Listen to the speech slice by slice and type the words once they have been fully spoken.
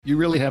You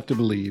really have to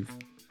believe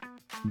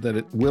that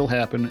it will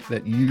happen,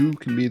 that you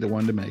can be the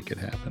one to make it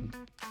happen.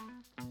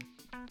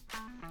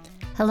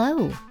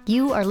 Hello,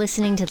 you are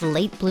listening to the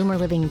Late Bloomer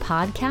Living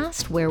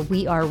podcast, where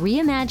we are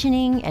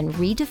reimagining and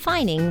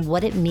redefining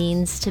what it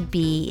means to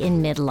be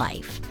in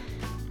midlife,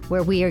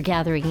 where we are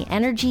gathering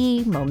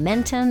energy,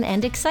 momentum,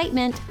 and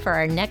excitement for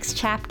our next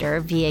chapter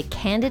via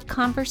candid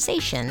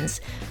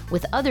conversations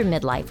with other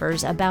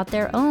midlifers about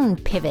their own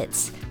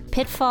pivots,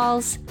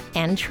 pitfalls,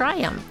 and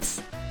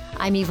triumphs.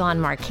 I'm Yvonne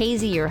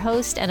Marchese, your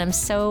host, and I'm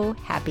so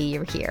happy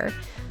you're here.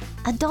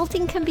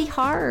 Adulting can be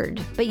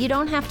hard, but you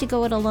don't have to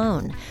go it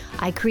alone.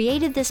 I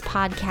created this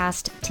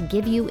podcast to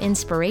give you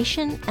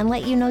inspiration and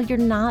let you know you're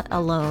not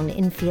alone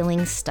in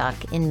feeling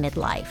stuck in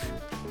midlife.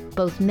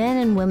 Both men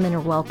and women are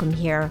welcome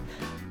here,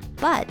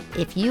 but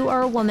if you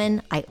are a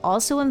woman, I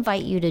also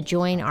invite you to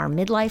join our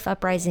Midlife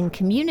Uprising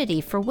community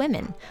for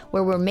women,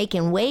 where we're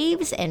making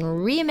waves and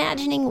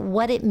reimagining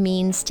what it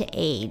means to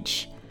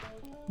age.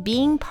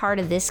 Being part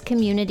of this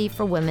community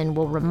for women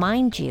will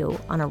remind you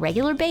on a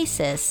regular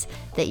basis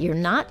that you're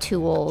not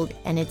too old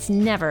and it's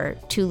never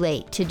too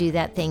late to do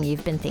that thing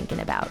you've been thinking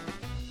about.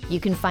 You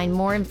can find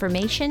more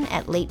information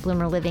at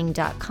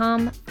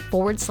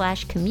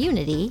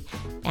latebloomerliving.com/community,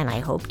 and I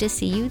hope to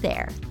see you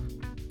there.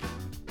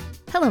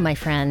 Hello, my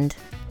friend.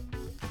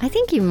 I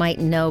think you might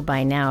know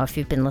by now, if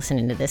you've been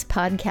listening to this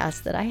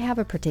podcast, that I have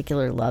a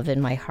particular love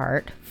in my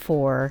heart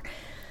for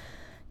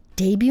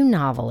debut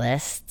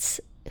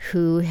novelists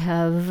who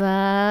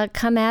have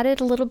come at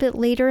it a little bit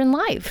later in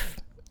life.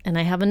 And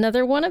I have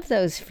another one of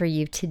those for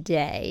you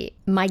today.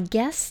 My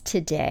guest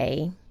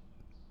today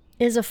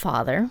is a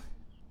father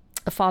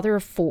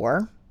of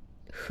four,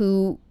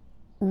 who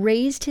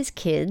raised his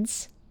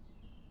kids,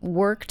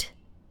 worked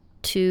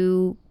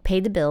to pay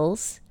the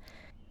bills,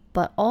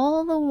 but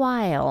all the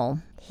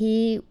while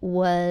he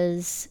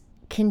was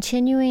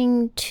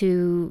continuing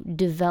to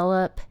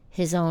develop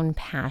his own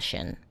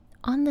passion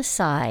on the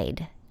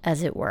side,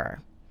 as it were.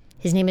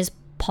 His name is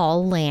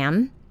Paul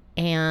Lamb,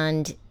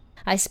 and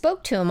I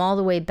spoke to him all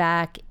the way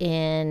back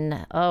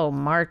in,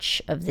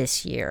 March of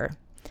this year.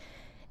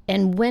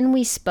 And when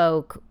we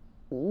spoke,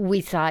 we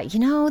thought,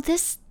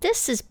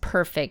 this is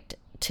perfect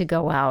to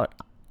go out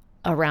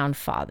around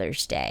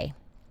Father's Day,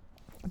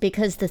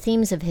 because the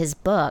themes of his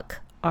book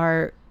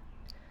are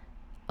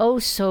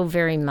so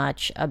very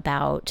much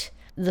about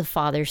the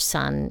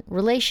father-son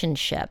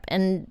relationship.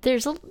 And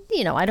there's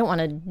I don't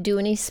want to do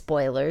any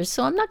spoilers,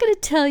 so I'm not going to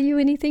tell you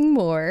anything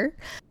more.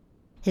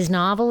 His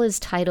novel is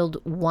titled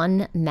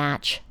One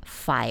Match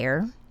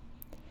Fire.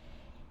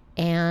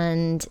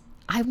 And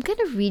I'm going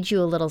to read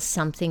you a little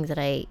something that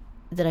I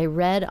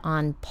read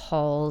on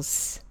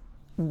Paul's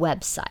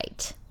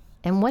website.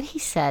 And what he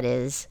said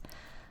is,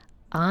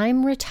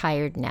 "I'm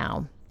retired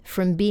now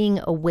from being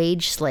a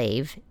wage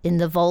slave in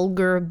the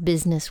vulgar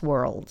business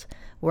world,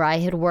 where I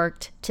had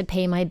worked to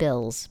pay my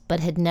bills,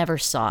 but had never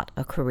sought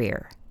a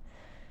career.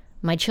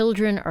 My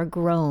children are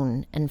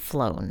grown and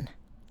flown,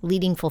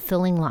 leading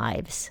fulfilling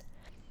lives.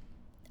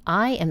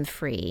 I am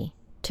free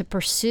to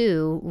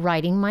pursue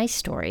writing my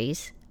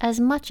stories as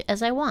much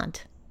as I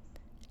want.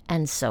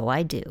 And so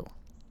I do."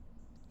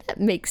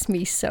 That makes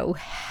me so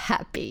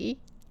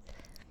happy.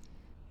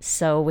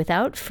 So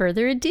without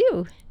further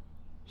ado,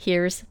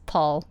 here's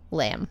Paul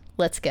Lamb.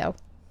 Let's go.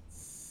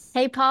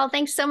 Hey, Paul,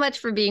 thanks so much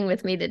for being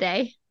with me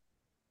today.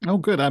 Oh,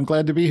 good. I'm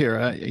glad to be here.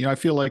 I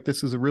feel like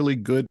this is a really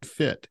good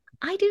fit.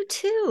 I do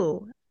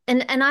too.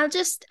 And I'll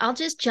just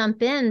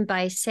jump in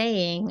by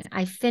saying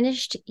I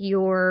finished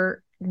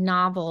your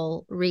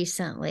novel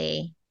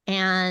recently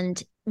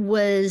and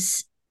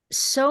was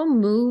so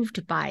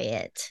moved by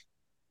it.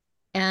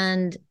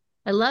 And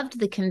I loved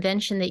the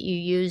convention that you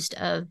used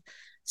of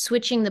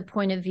switching the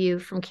point of view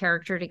from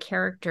character to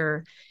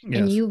character. Yes.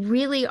 And you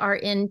really are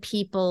in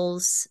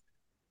people's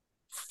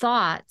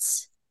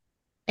thoughts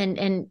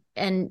and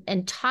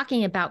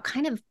talking about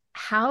kind of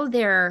how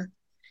they're,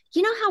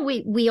 how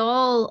we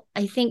all,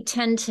 I think,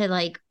 tend to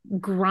like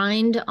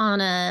grind on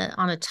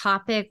a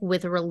topic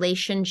with a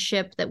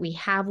relationship that we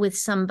have with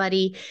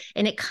somebody.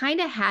 And it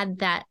kind of had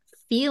that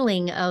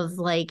feeling of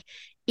like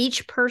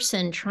each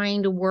person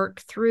trying to work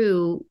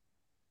through,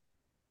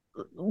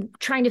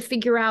 trying to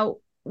figure out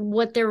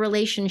what their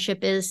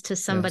relationship is to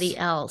somebody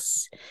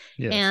else.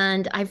 Yes.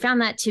 And I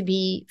found that to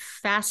be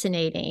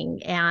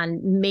fascinating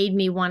and made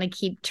me want to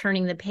keep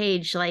turning the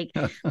page,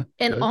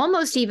 and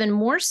almost even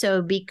more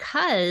so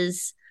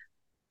because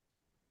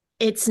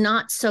it's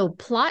not so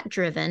plot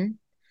driven,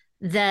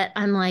 that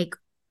I'm like,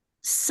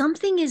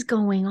 something is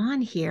going on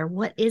here.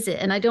 What is it?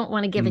 And I don't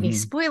want to give any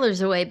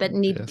spoilers away, but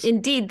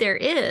indeed there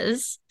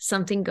is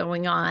something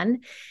going on.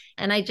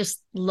 And I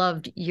just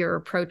loved your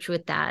approach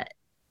with that.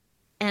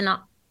 And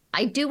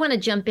I do want to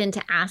jump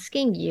into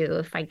asking you,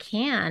 if I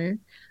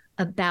can,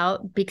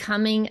 about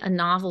becoming a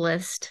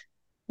novelist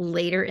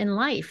later in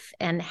life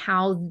and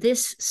how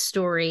this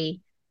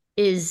story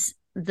is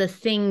the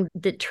thing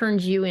that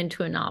turned you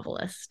into a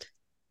novelist.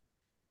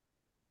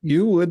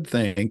 You would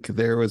think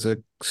there was a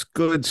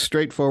good,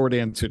 straightforward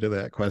answer to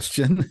that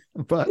question.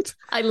 But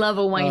I love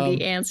a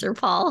windy answer,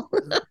 Paul.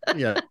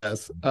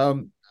 yes,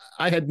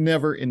 I had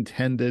never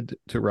intended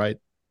to write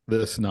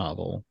this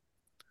novel.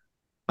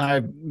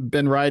 I've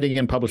been writing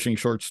and publishing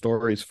short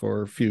stories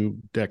for a few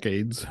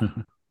decades,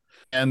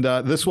 and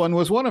this one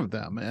was one of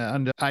them.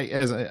 And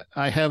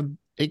I have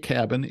a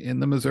cabin in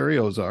the Missouri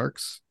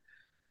Ozarks,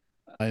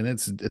 and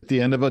it's at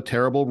the end of a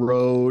terrible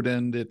road,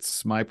 and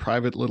it's my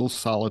private little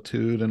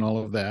solitude and all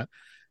of that.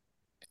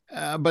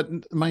 But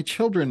my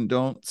children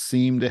don't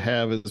seem to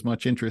have as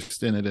much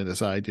interest in it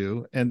as I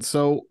do. And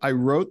so I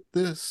wrote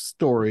this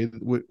story,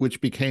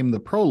 which became the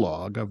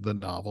prologue of the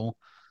novel,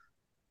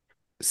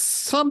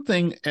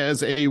 something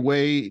as a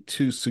way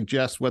to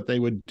suggest what they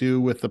would do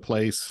with the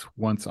place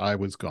once I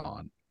was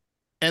gone.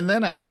 And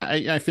then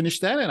I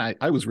finished that, and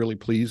I was really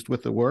pleased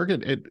with the work.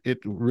 It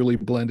really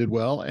blended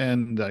well,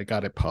 and I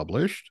got it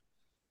published.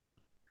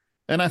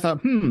 And I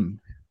thought,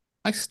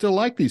 I still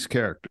like these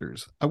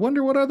characters. I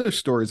wonder what other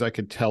stories I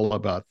could tell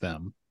about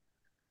them.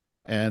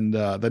 And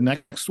the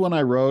next one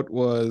I wrote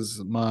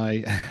was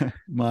my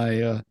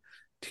my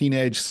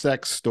teenage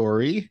sex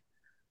story,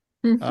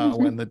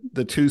 when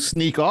the two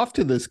sneak off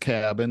to this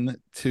cabin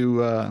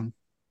to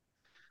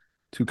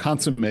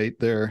consummate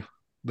their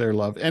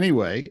love.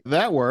 Anyway,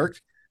 that worked.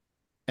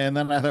 And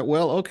then I thought,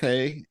 well,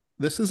 okay,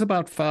 this is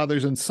about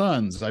fathers and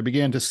sons. I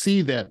began to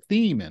see that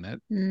theme in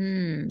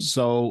it.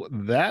 So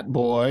that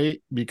boy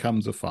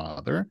becomes a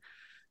father.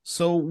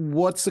 So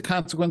what's the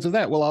consequence of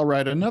that? Well, I'll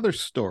write another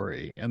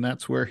story, and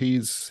that's where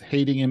he's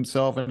hating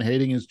himself and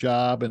hating his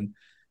job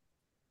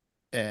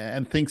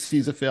and thinks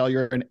he's a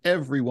failure, and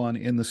everyone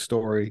in the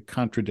story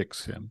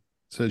contradicts him.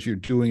 Says you're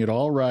doing it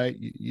all right.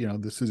 You know,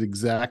 this is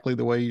exactly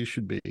the way you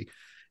should be.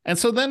 And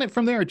so then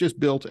from there, it just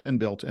built and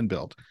built and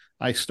built.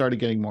 I started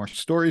getting more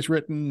stories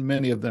written.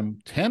 Many of them,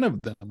 10 of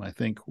them, I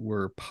think,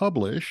 were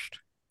published.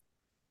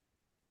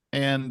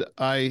 And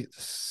I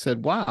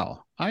said,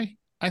 wow, I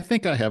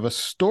think I have a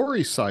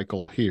story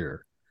cycle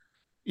here.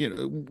 You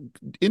know,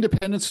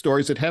 independent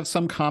stories that have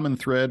some common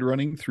thread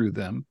running through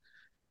them.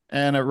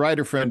 And a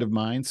writer friend of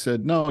mine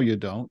said, no, you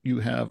don't.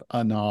 You have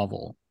a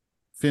novel.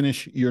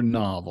 Finish your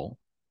novel.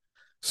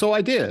 So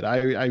I did.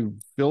 I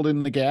filled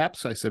in the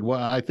gaps. I said,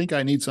 well, I think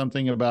I need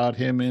something about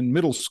him in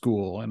middle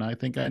school. And I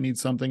think I need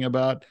something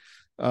about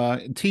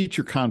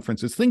teacher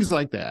conferences, things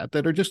like that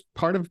are just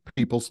part of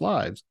people's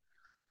lives.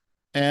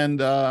 And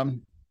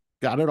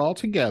got it all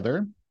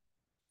together.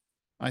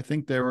 I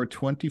think there were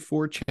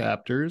 24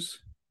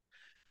 chapters.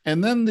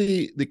 And then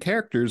the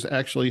characters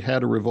actually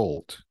had a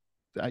revolt.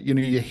 You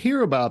know, you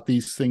hear about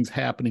these things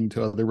happening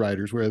to other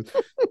writers where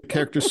the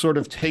characters sort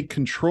of take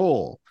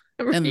control.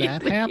 And Really?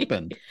 that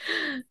happened.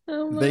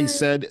 Oh They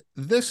said,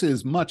 this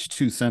is much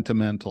too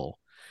sentimental,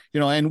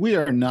 you know, and we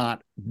are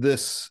not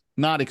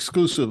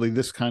exclusively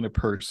this kind of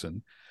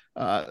person.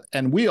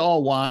 And we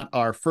all want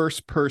our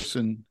first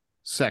person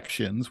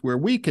sections where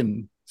we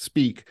can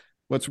speak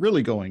what's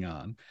really going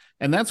on.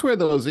 And that's where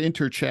those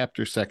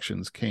interchapter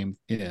sections came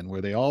in,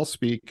 where they all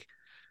speak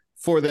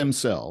for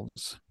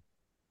themselves.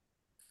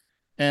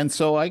 And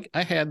so I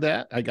had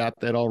that. I got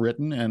that all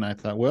written, and I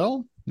thought,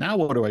 well, now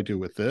what do I do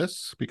with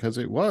this? Because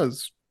it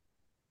was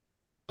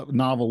a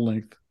novel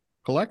length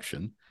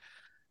collection.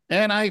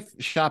 And I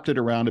shopped it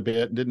around a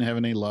bit, didn't have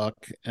any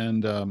luck.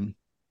 And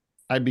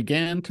I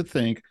began to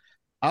think,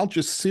 I'll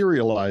just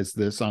serialize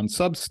this on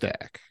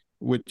Substack,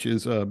 which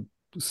is a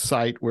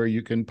site where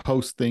you can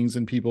post things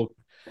and people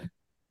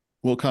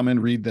will come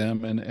and read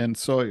them. And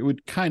so it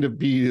would kind of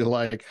be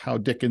like how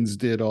Dickens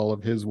did all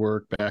of his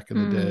work back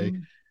in the day.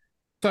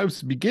 So I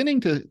was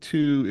beginning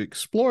to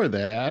explore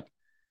that.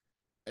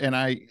 And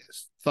I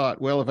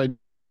thought, well, if I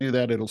do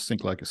that, it'll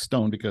sink like a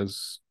stone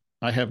because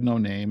I have no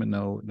name and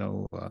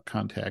no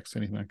contacts,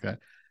 anything like that.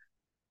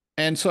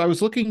 And so I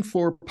was looking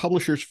for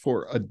publishers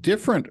for a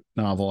different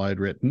novel I'd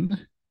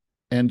written,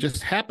 and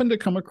just happened to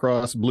come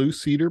across Blue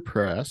Cedar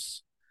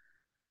Press,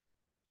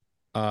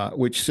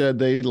 which said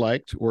they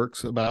liked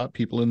works about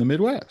people in the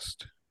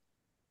Midwest.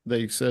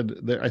 They said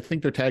I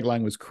think their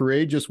tagline was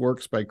 "Courageous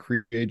works by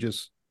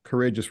courageous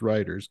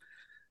writers."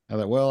 I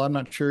thought, well, I'm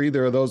not sure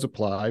either of those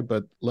apply,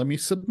 but let me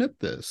submit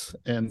this.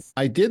 And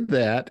I did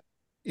that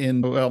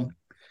it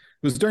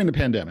was during the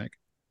pandemic,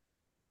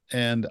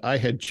 and I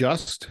had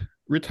just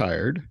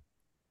retired,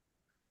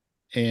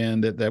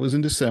 and that was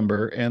in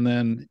December. And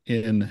then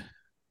in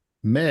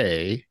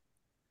May,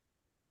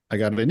 I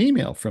got an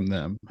email from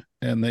them,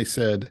 and they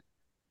said,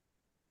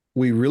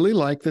 we really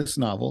like this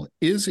novel.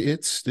 Is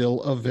it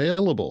still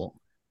available?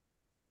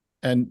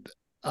 And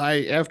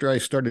after I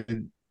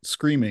started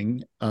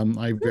screaming,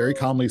 I very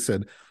calmly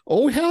said,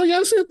 oh, hell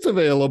yes, it's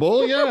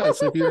available.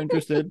 Yes, if you're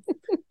interested.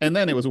 And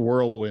then it was a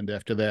whirlwind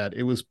after that.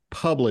 It was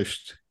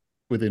published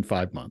within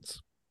 5 months.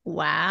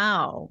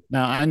 Wow.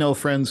 Now, I know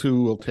friends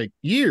who will take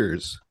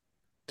years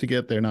to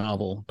get their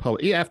novel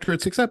published after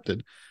it's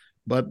accepted,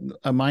 but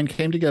mine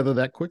came together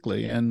that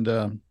quickly.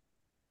 And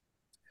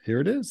here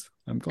it is.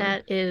 I'm glad.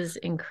 That is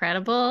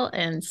incredible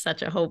and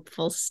such a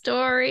hopeful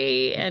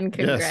story. And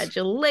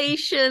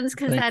congratulations,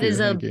 because that is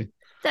a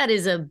That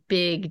is a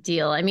big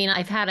deal. I mean,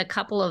 I've had a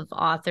couple of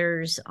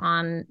authors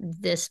on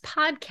this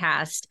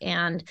podcast,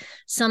 and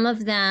some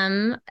of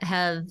them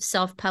have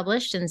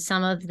self-published and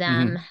some of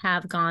them Mm-hmm.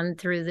 have gone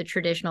through the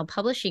traditional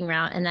publishing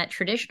route. And that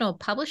traditional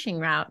publishing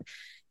route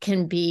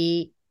can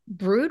be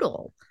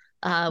brutal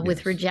with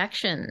Yes.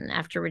 rejection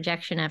after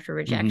rejection after Mm-hmm.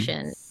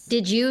 rejection.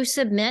 Did you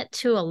submit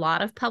to a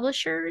lot of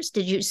publishers?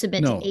 Did you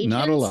submit to No,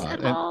 not a agents lot. at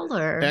And all,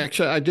 or?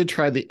 actually, I did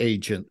try the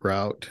agent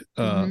route.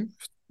 Mhm.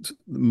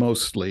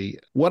 Mostly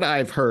what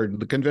I've heard,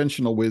 the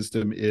conventional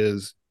wisdom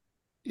is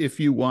if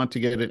you want to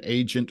get an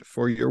agent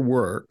for your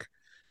work,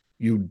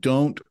 you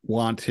don't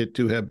want it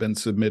to have been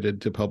submitted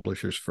to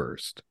publishers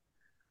first.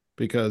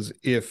 Because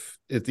if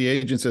the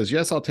agent says,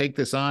 yes, I'll take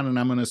this on and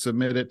I'm going to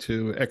submit it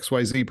to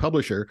XYZ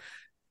publisher,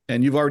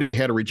 and you've already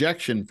had a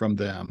rejection from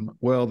them,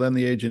 well, then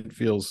the agent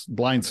feels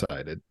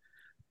blindsided.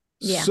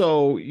 Yeah.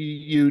 So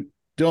you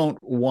don't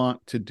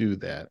want to do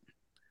that.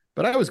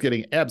 But I was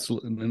getting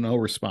absolutely no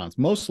response.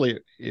 Mostly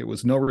it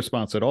was no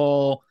response at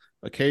all.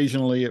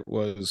 Occasionally it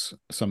was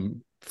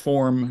some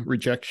form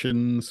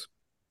rejections.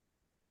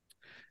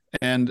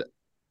 And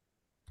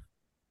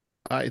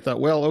I thought,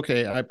 well,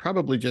 okay, I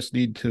probably just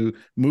need to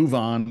move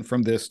on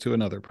from this to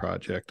another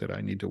project that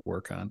I need to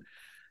work on.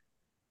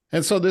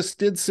 And so this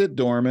did sit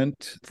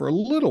dormant for a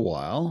little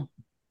while.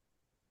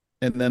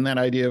 And then that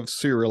idea of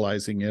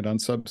serializing it on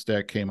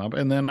Substack came up.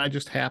 And then I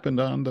just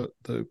happened on the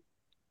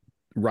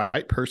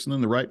right person in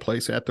the right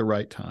place at the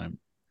right time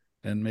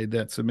and made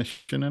that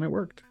submission, and it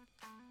worked.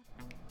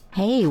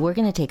 Hey, we're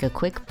going to take a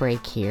quick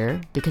break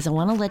here because I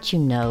want to let you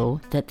know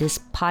that this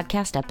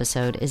podcast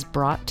episode is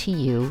brought to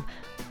you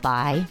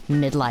by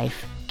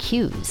Midlife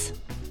Cues.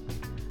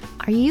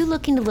 Are you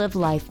looking to live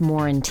life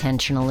more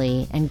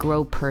intentionally and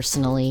grow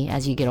personally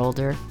as you get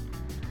older?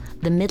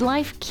 The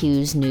Midlife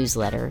Cues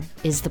newsletter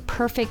is the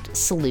perfect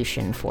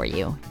solution for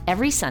you.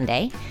 Every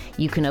Sunday,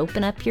 you can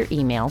open up your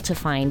email to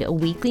find a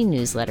weekly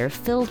newsletter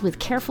filled with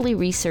carefully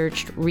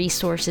researched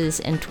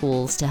resources and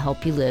tools to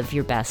help you live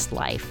your best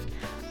life.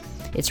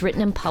 It's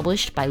written and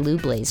published by Lou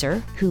Blazer,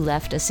 who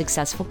left a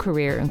successful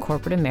career in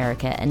corporate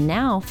America and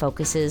now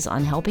focuses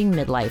on helping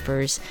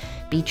midlifers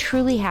be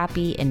truly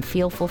happy and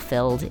feel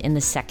fulfilled in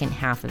the second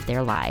half of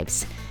their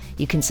lives.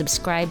 You can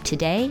subscribe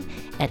today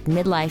at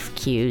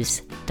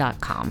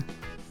midlifecues.com.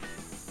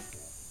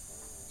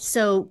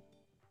 So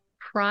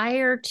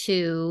prior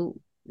to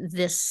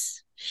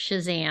this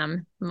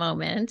Shazam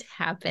moment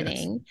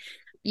happening,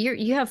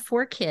 you have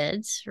 4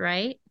 kids,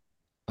 right?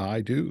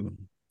 I do.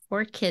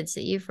 4 kids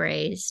that you've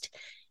raised.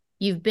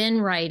 You've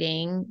been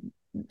writing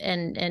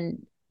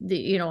and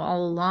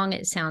all along,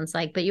 it sounds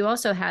like, but you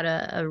also had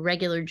a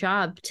regular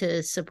job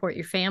to support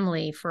your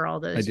family for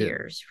all I those did.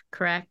 years,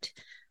 correct?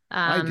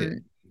 I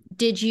did.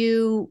 Did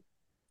you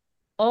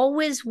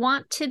always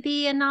want to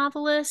be a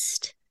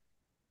novelist,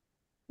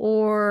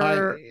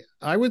 or?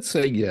 I would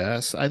say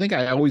yes. I think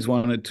I always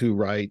wanted to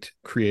write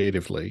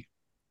creatively.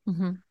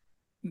 Mhm.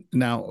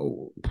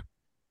 Now,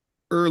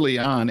 early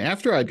on,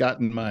 after I'd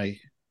gotten my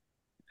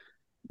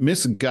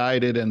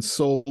misguided and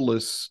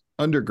soulless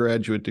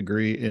undergraduate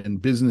degree in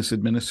business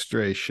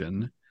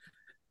administration,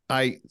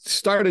 I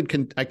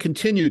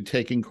continued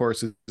taking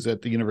courses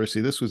at the university.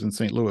 This was in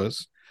St.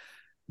 Louis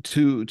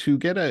to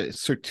get a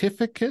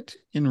certificate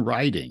in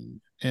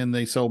writing, and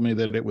they told me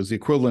that it was the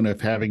equivalent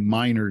of having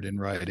minored in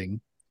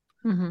writing.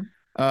 Mhm.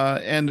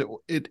 And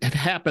it had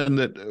happened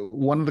that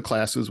one of the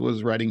classes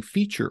was writing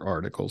feature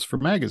articles for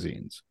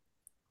magazines.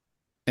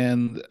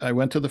 And I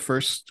went to the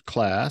first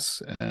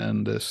class,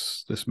 and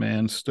this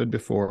man stood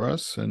before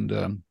us,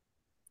 and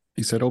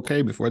he said,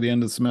 "Okay, before the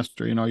end of the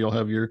semester, you'll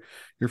have your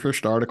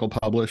first article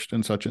published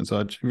and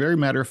such," very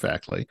matter of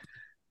factly.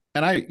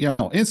 And I,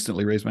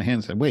 instantly raised my hand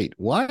and said, "Wait,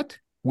 what?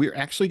 We're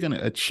actually going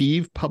to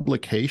achieve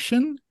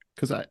publication?"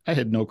 Because I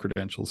had no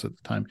credentials at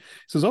the time. He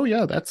says, "Oh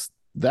yeah, that's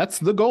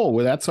the goal.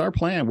 Well, that's our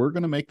plan. We're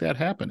going to make that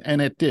happen,"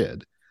 and it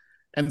did.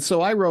 And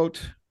so I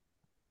wrote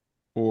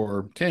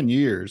for 10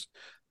 years.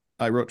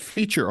 I wrote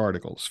feature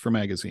articles for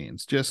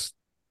magazines, just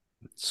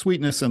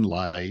sweetness and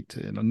light,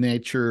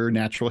 nature,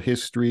 natural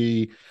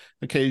history,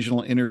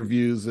 occasional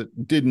interviews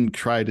that didn't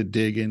try to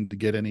dig in to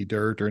get any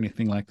dirt or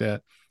anything like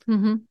that.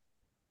 Mm-hmm.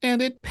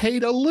 And it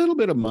paid a little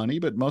bit of money,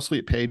 but mostly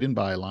it paid in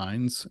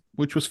bylines,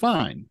 which was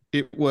fine.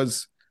 It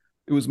was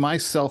my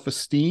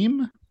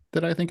self-esteem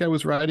that I think I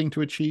was writing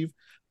to achieve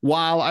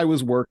while I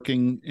was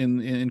working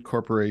in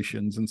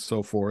corporations and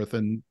so forth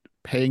and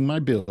paying my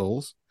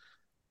bills.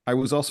 I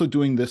was also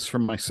doing this for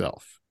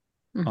myself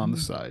on the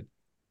Mm-hmm. side.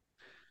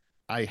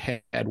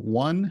 I had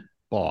one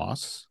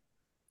boss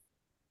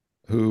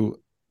who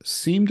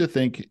seemed to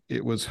think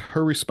it was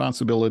her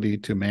responsibility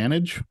to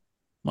manage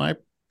my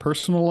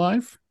personal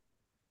life.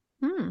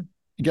 Hmm.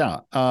 Yeah.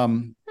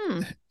 Hmm.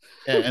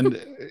 And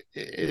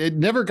it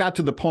never got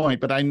to the point,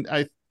 but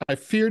I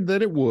feared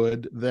that it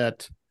would,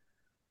 that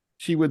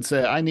she would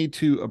say, "I need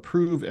to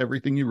approve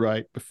everything you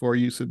write before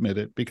you submit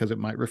it because it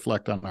might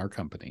reflect on our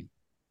company."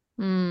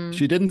 Hmm.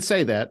 She didn't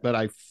say that, but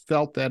I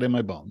felt that in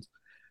my bones.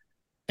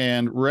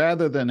 And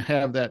rather than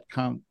have that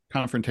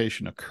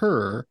confrontation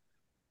occur,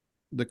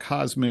 the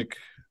cosmic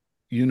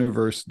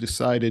universe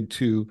decided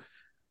to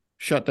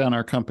shut down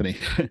our company.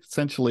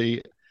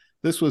 Essentially,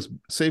 this was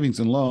savings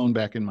and loan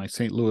back in my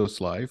St. Louis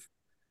life,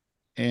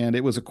 and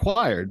it was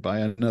acquired by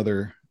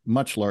another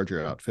much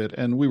larger outfit,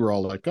 and we were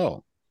all like,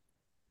 oh.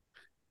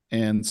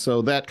 And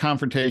so that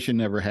confrontation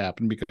never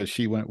happened because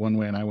she went one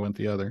way and I went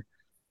the other.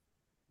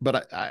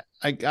 But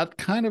I got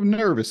kind of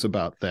nervous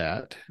about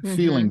that,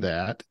 feeling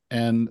that.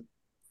 And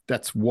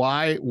that's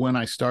why when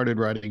I started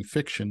writing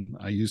fiction,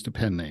 I used a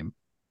pen name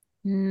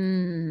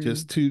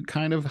just to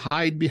kind of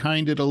hide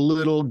behind it a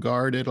little,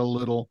 guard it a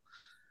little.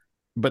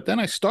 But then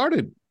I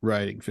started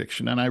writing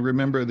fiction, and I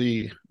remember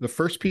the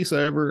first piece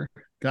I ever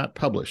got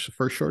published, the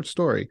first short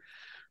story,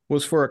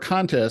 was for a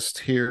contest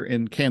here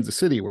in Kansas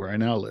City, where I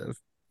now live,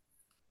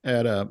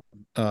 at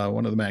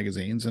one of the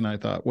magazines. And I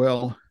thought,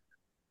 well,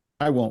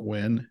 I won't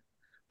win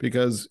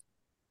because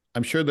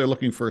I'm sure they're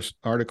looking for an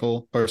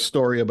article or a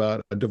story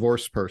about a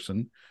divorced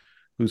person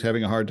who's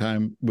having a hard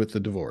time with the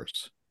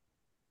divorce.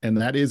 And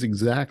that is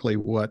exactly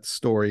what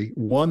story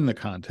won the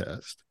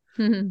contest.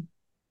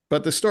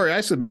 But the story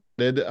I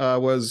submitted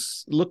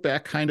was look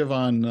back kind of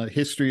on the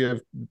history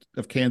of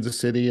Kansas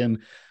City.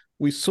 And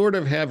we sort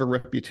of have a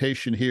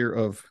reputation here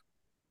of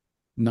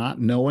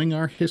not knowing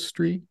our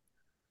history,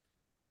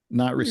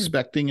 not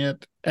respecting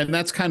it. And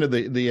that's kind of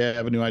the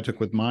avenue I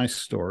took with my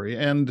story.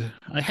 And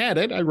I had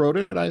it, I wrote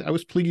it, I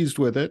was pleased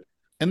with it.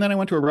 And then I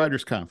went to a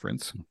writer's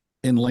conference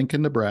in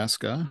Lincoln,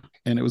 Nebraska,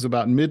 and it was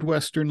about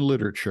Midwestern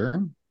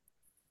literature.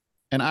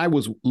 And I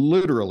was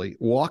literally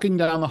walking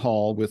down the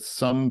hall with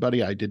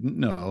somebody I didn't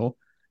know,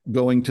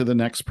 going to the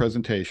next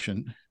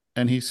presentation.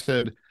 And he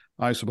said,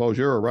 I suppose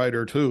you're a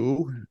writer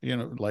too. You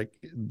know, like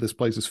this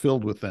place is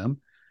filled with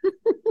them.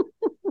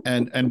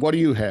 And what do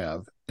you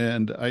have?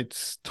 And I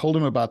told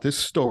him about this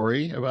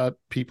story about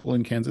people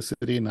in Kansas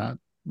City not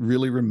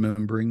really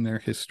remembering their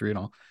history and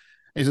all.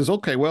 He says,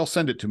 okay, well,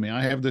 send it to me.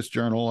 I have this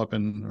journal up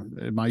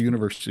in my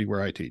university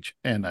where I teach.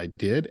 And I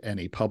did, and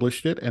he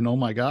published it. And oh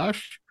my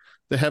gosh,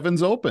 the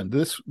heavens opened.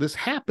 This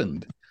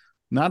happened.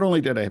 Not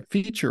only did I have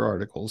feature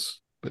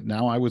articles, but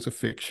now I was a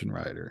fiction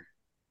writer.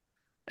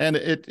 And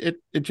it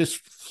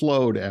just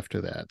flowed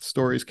after that.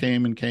 Stories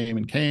came and came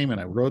and came, and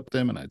I wrote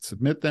them and I'd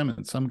submit them,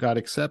 and some got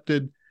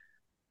accepted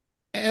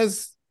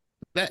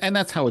and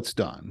that's how it's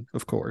done,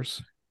 of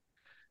course.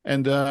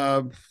 And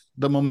the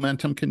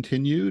momentum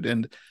continued,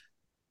 and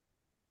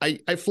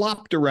I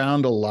flopped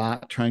around a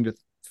lot trying to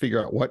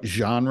figure out what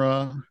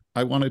genre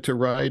I wanted to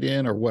write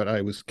in or what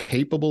I was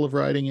capable of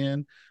writing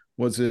in.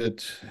 Was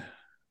it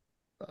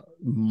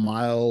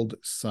mild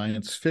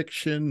science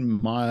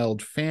fiction,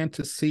 mild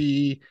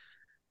fantasy?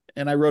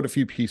 And I wrote a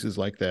few pieces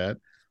like that.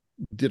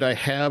 Did I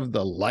have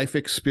the life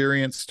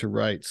experience to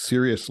write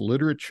serious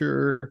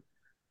literature?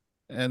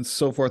 And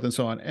so forth and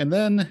so on. And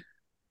then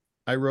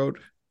I wrote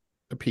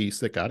a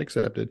piece that got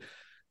accepted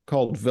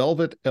called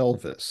Velvet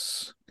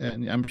Elvis.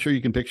 And I'm sure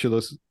you can picture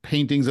those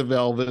paintings of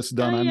Elvis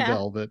done on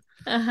velvet.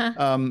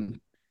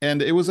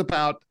 And it was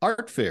about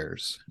art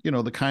fairs, you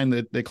know, the kind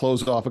that they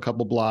close off a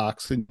couple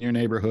blocks in your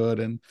neighborhood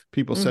and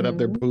people set up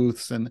their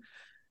booths.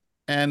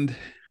 And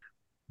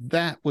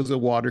that was a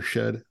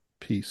watershed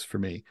piece for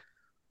me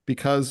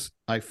because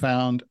I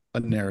found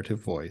a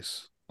narrative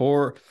voice,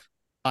 or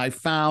I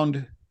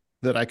found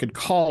that I could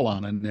call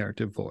on a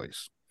narrative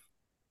voice.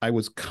 I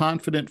was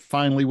confident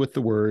finally with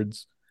the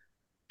words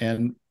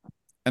and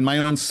my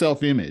own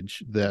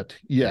self-image that,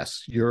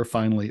 yes, you're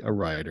finally a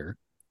writer.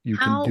 You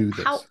can do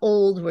this. How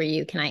old were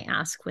you, can I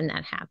ask, when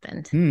that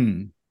happened?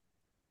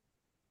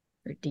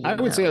 Or do you I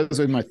would say I was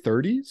in my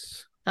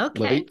 30s.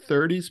 Okay. Late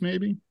 30s,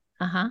 maybe.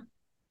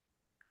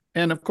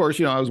 And of course,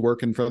 you know, I was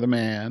working for the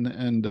man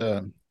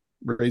and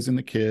raising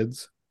the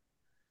kids.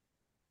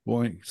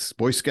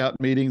 Boy Scout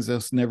meetings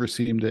just never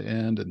seem to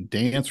end, and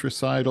dance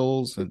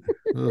recitals, and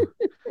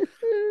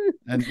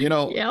and you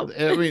know,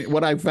 I mean,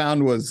 what I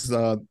found was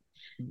the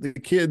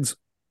kids,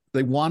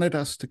 they wanted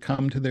us to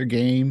come to their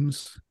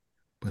games,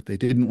 but they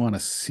didn't want to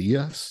see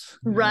us.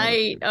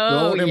 Right.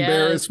 Don't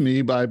embarrass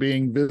me by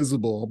being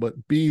visible,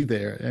 but be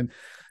there.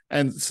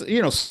 And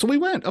you know, so we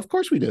went. Of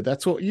course we did.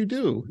 That's what you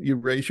do. You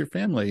raise your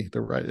family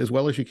the right as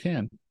well as you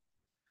can.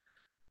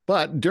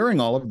 But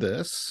during all of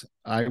this,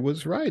 I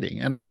was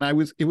writing, and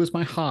it was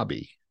my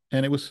hobby,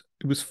 and it was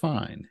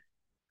fine.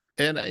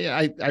 And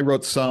I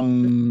wrote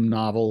some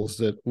novels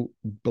that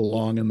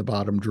belong in the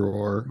bottom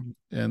drawer,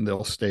 and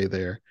they'll stay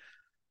there.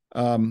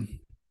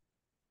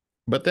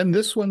 But then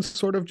this one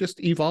sort of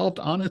just evolved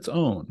on its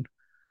own,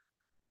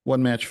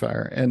 One Match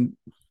Fire. And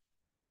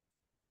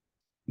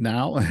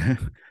now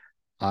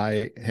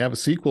I have a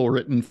sequel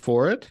written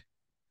for it.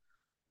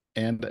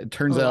 And it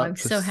turns out I'm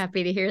so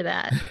happy to hear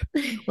that.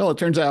 Well, it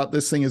turns out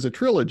this thing is a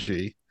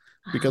trilogy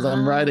because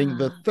I'm writing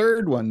the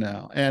third one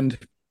now. And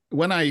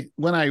when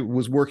I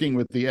was working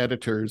with the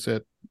editors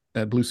at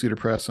Blue Cedar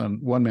Press on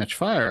One Match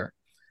Fire,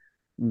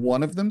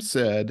 one of them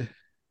said,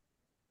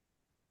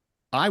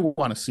 I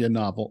want to see a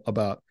novel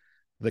about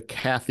the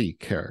Kathy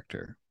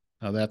character.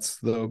 Now, that's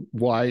the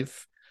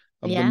wife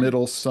of the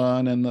middle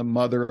son and the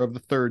mother of the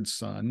third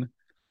son.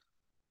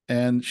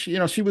 And she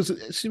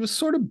was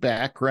sort of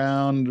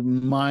background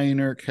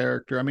minor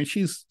character. I mean,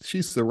 she's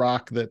the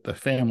rock that the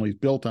family's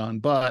built on,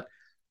 but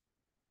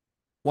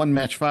One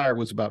Match Fire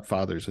was about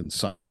fathers and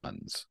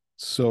sons.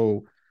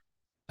 So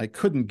I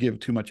couldn't give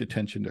too much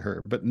attention to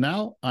her. But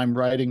now I'm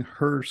writing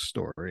her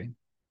story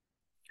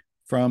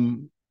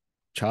from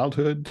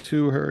childhood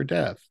to her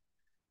death.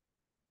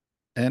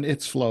 And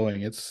it's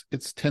flowing. It's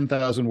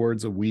 10,000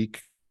 words a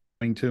week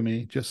coming to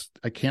me. Just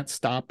I can't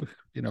stop.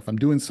 If I'm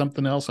doing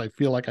something else, I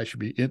feel like I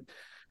should be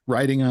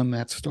writing on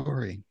that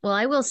story. Well,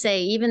 I will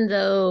say, even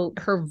though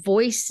her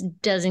voice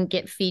doesn't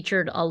get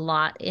featured a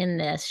lot in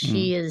this,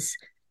 she is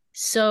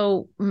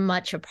so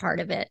much a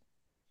part of it.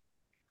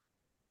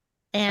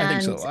 And I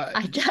think so.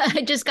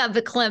 I just got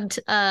verklempt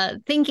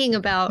thinking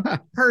about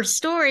her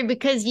story,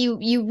 because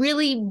you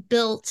really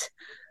built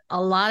a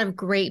lot of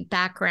great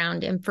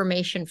background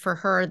information for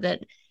her that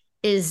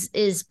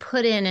is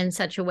put in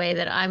such a way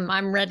that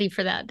I'm ready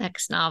for that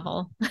next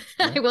novel.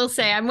 I will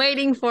say I'm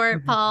waiting for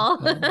it, Paul.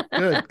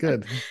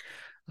 Good.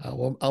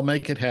 Well, I'll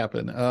make it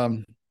happen.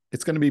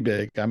 It's going to be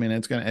big. I mean,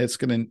 it's going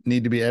to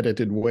need to be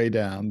edited way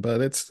down,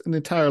 but it's an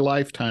entire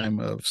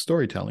lifetime of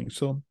storytelling.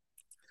 So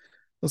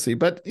we'll see.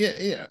 But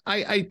yeah,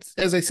 I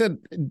as I said,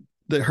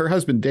 her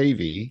husband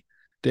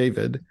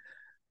David,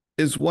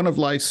 is one of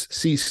life's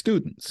C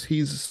students.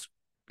 He's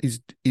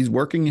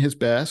working his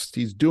best.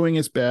 He's doing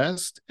his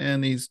best,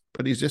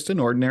 but he's just an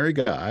ordinary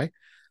guy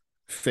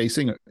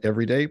facing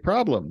everyday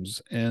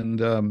problems.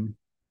 And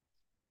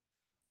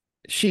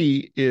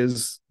she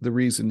is the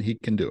reason he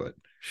can do it.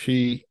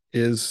 She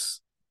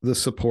is the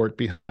support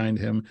behind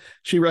him.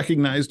 She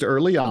recognized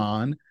early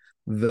on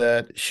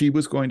that she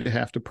was going to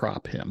have to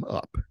prop him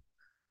up,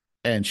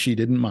 and she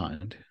didn't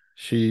mind.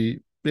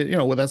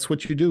 Well, that's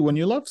what you do when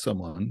you love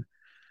someone.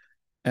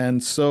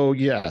 And so,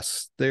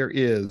 yes, there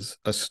is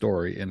a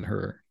story in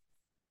her.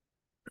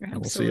 Absolutely.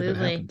 And we'll see if it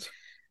happens.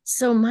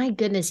 So, my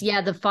goodness, yeah,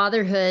 the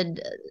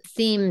fatherhood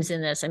themes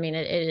in this. I mean,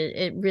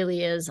 it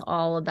really is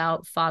all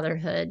about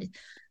fatherhood.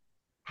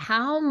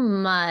 How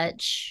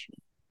much,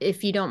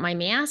 if you don't mind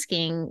me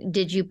asking,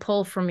 did you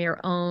pull from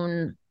your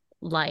own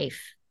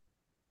life?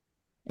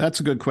 That's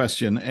a good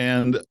question,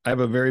 and I have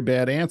a very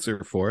bad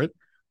answer for it.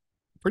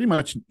 Pretty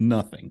much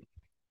nothing.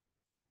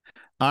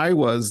 I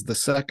was the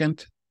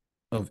second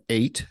of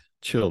 8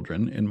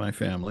 children in my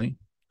family.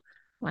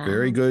 Wow.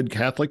 Very good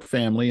Catholic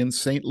family in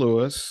St.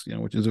 Louis,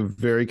 which is a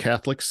very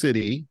Catholic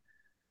city.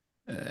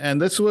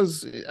 And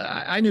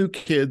I knew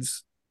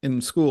kids in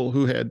school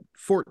who had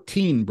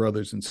 14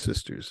 brothers and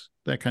sisters.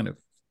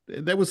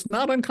 That was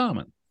not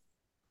uncommon,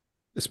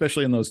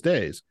 especially in those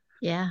days.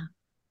 Yeah.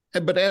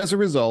 But as a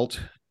result,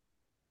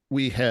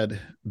 we had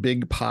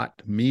big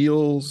pot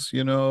meals,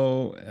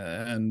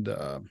 and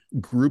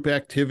group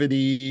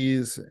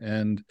activities.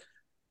 And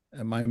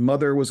my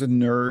mother was a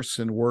nurse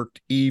and worked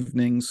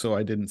evenings, so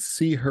I didn't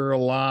see her a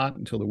lot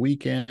until the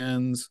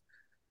weekends.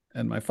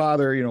 And my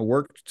father,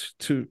 worked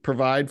to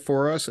provide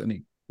for us, and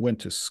he went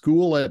to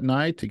school at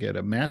night to get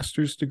a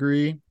master's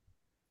degree,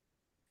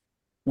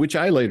 which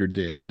I later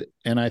did.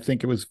 And I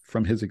think it was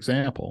from his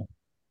example.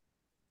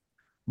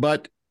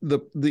 But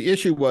the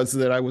issue was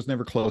that I was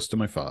never close to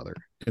my father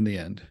in the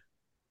end.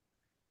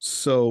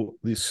 So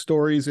the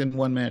stories in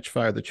One Match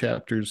Fire, the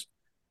chapters,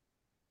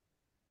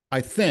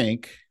 I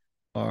think,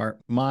 are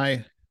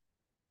my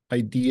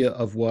idea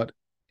of what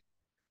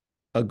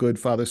a good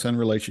father-son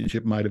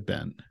relationship might have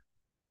been.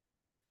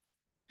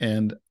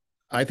 And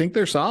I think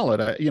they're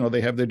solid.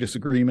 They have their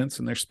disagreements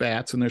and their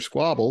spats and their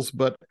squabbles,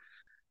 but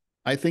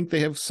I think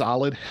they have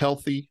solid,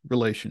 healthy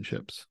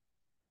relationships,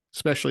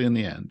 especially in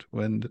the end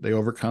when they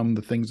overcome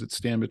the things that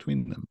stand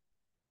between them.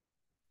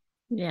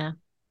 Yeah,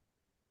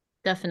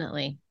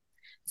 definitely.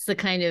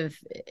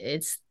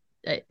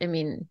 I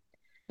mean,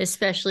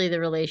 especially the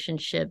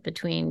relationship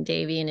between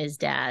Davy and his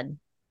dad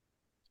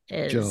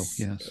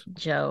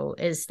Joe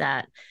is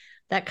that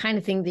kind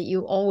of thing that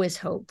you always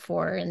hope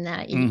for, and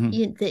that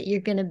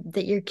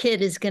that your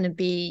kid is going to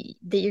be,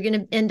 that you're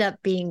going to end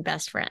up being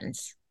best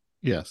friends.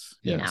 Yes.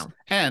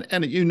 And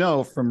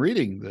from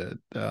reading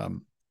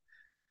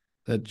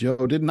that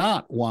Joe did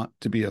not want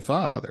to be a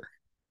father.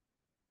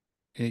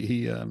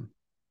 He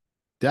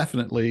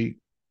definitely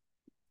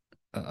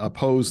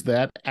opposed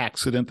that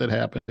accident that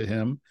happened to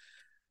him.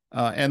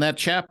 And that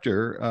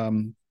chapter,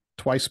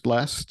 Twice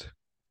Blessed,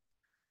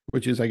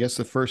 which is, I guess,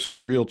 the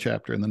first real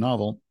chapter in the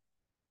novel,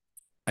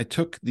 I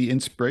took the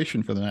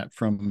inspiration for that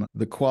from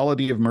the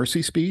Quality of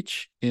Mercy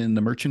speech in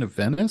The Merchant of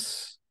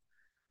Venice,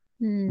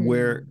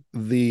 where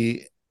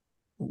the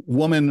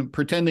woman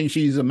pretending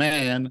she's a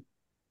man,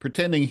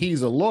 pretending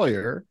he's a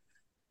lawyer,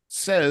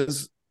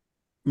 says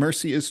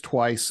mercy is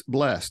twice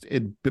blessed.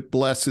 It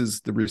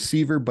blesses the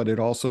receiver, but it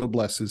also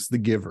blesses the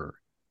giver.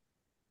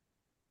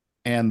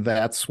 And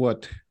that's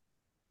what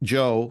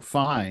Joe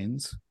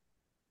finds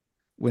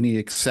when he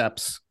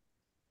accepts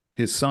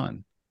his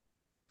son,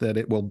 that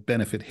it will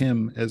benefit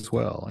him as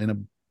well in a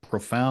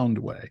profound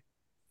way.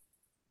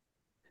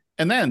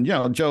 And then,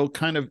 Joe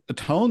kind of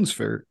atones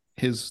for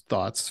his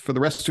thoughts for the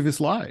rest of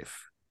his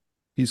life.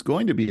 He's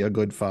going to be a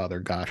good father,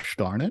 gosh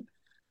darn it.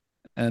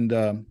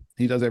 And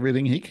he does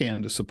everything he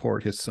can to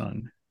support his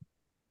son.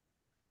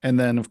 And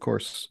then, of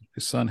course,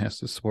 his son has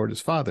to support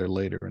his father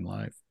later in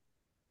life.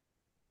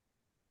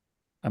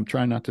 I'm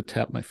trying not to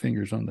tap my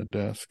fingers on the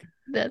desk.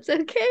 That's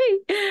okay.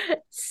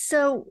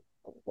 So,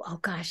 oh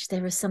gosh,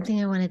 there was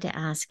something I wanted to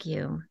ask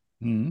you.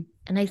 Mm-hmm.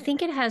 And I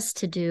think it has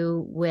to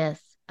do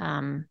with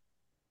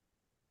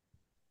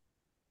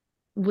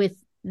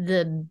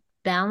the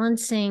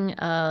balancing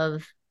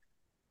of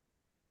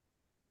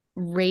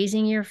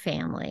raising your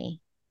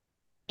family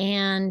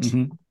and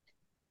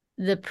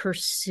Mm-hmm. the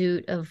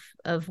pursuit of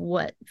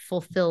what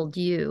fulfilled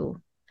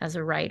you as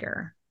a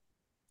writer.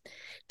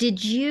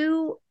 Did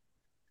you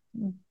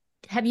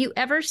have you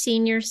ever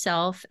seen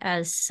yourself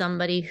as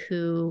somebody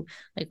who,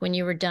 like when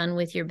you were done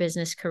with your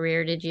business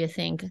career, did you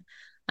think,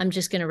 I'm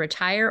just going to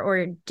retire?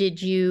 Or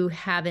did you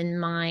have in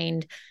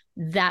mind,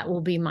 that will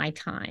be my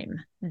time?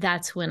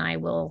 That's when I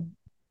will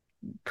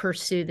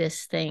pursue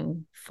this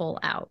thing full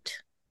out.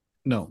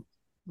 No,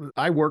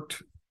 I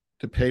worked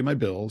to pay my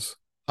bills.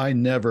 I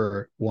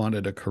never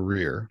wanted a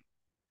career.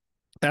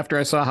 After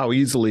I saw how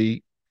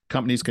easily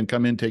companies can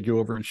come in, take you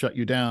over, and shut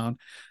you down,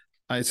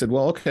 I said,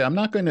 well, okay, I'm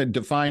not going to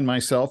define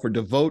myself or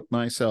devote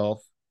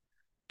myself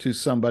to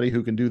somebody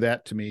who can do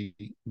that to me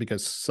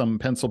because some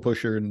pencil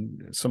pusher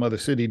in some other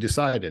city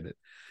decided it.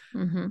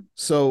 Mm-hmm.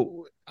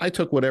 So I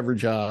took whatever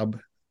job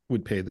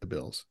would pay the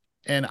bills.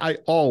 And I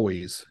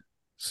always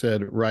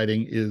said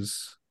writing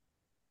is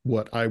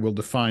what I will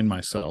define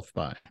myself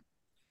by.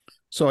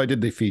 So I did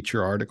the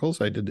feature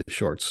articles, I did the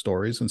short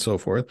stories, and so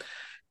forth.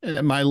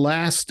 And my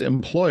last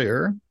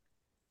employer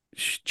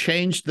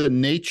changed the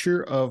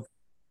nature of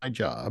my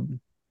job.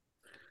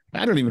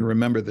 I don't even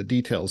remember the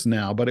details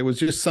now, but it was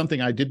just something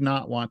I did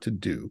not want to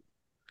do.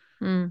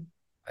 Mm.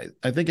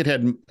 I think it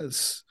had,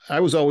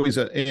 I was always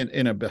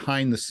in a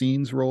behind the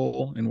scenes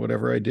role in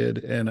whatever I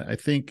did. And I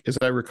think, as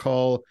I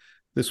recall,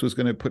 this was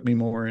going to put me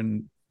more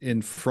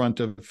in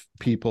front of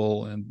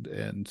people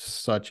and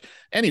such.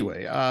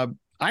 Anyway, I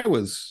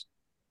was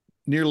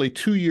nearly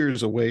 2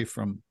 years away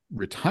from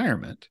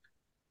retirement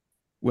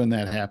when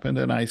that happened.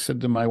 And I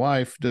said to my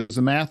wife, does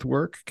the math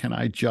work? Can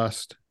I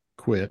just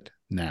quit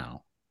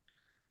now?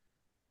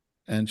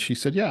 And she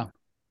said, yeah.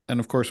 And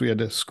of course, we had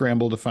to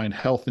scramble to find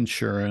health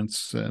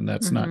insurance, and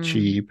that's not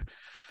cheap.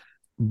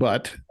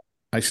 But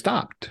I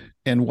stopped.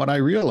 And what I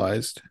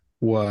realized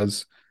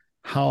was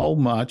how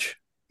much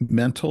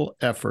mental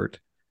effort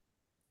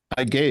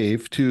I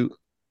gave to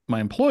my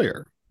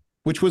employer,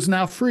 which was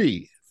now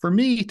free for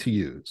me to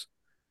use.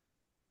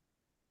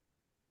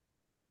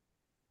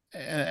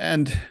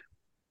 And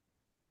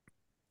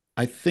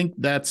I think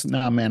that's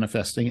now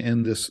manifesting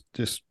in this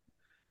just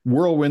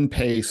whirlwind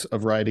pace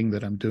of writing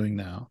that I'm doing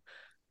now.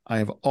 I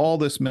have all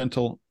this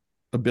mental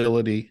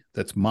ability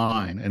that's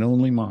mine and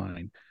only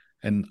mine,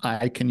 and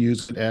I can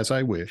use it as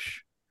I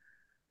wish.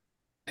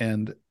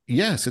 And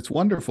yes, it's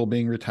wonderful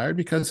being retired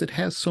because it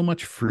has so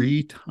much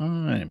free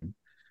time.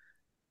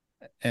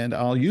 And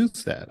I'll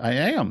use that.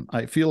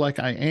 I feel like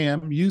I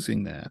am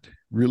using that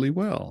really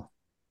well.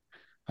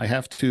 I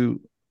have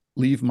to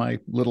leave my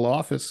little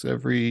office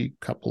every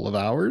couple of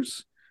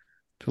hours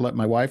to let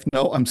my wife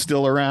know I'm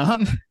still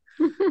around.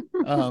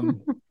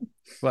 And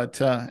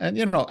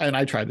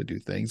I try to do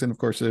things. And of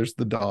course, there's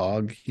the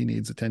dog he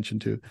needs attention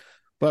to.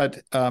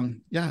 But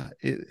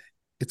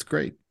it's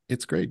great.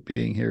 It's great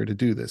being here to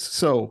do this.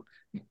 So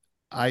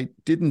I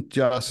didn't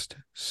just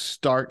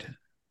start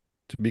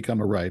to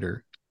become a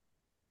writer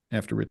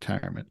after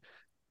retirement.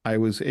 I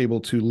was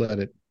able to let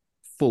it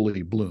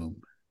fully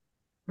bloom.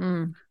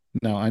 Mm.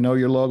 Now, I know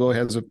your logo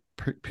has a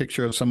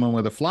picture of someone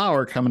with a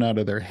flower coming out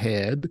of their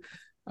head.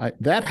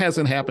 That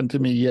hasn't happened to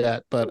me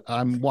yet, but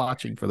I'm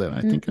watching for that. I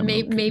think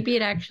maybe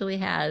it actually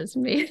has,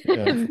 maybe.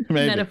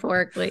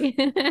 Metaphorically,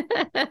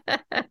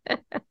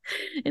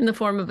 in the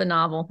form of a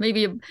novel.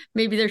 Maybe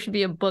there should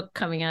be a book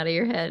coming out of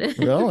your head.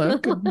 Well,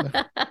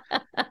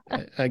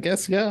 I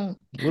guess, yeah,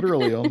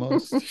 literally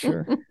almost.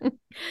 Sure.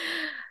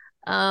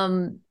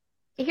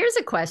 Here's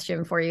a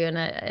question for you,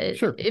 and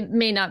Sure. It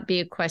may not be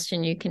a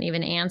question you can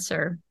even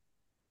answer,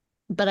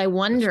 but I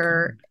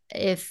wonder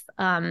if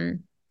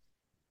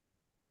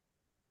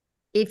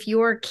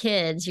your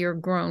kids, your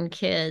grown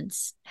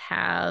kids,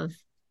 have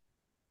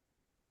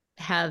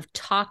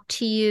talked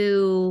to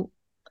you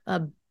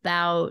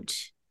about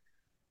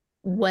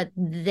what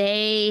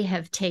they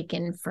have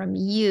taken from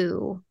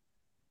you,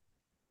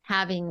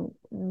 having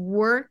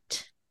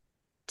worked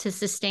to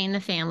sustain the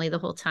family the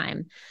whole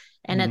time,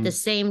 and at the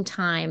same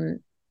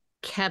time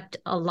kept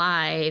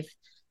alive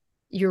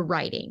your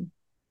writing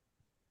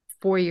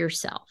for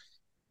yourself.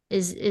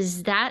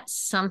 Is that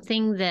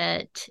something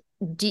that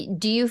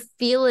do you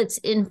feel it's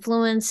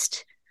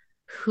influenced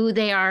who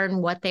they are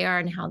and what they are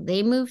and how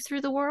they move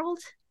through the world?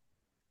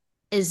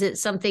 Is it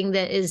something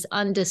that is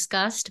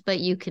undiscussed, but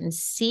you can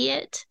see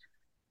it?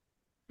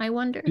 I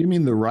wonder. Do you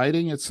mean the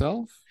writing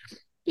itself?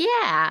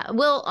 Yeah.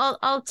 Well,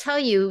 I'll tell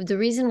you the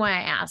reason why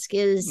I ask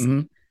is,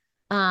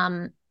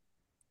 I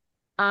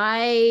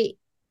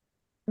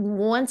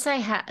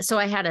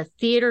had a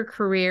theater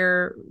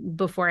career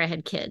before I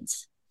had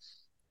kids.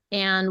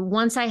 And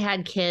once I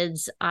had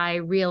kids, I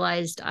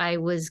realized I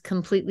was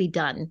completely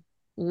done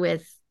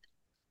with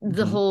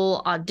the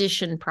whole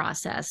audition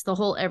process, the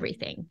whole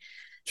everything,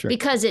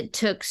 because it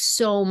took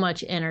so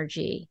much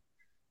energy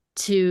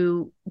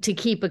to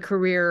keep a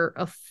career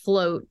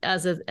afloat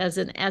as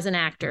an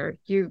actor.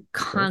 You're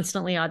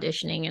constantly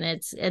auditioning,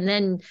 and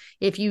then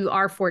if you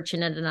are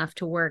fortunate enough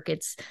to work,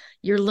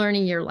 you're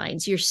learning your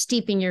lines, you're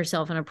steeping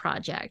yourself in a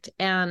project.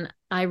 And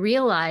I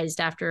realized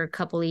after a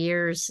couple of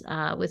years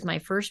with my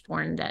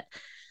firstborn that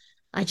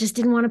I just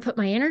didn't want to put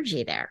my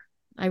energy there.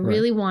 I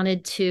really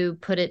wanted to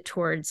put it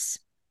towards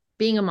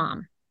being a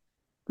mom.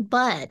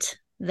 But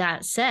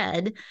that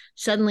said,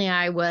 suddenly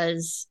I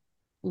was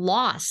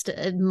lost.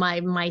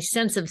 My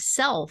sense of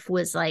self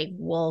was like,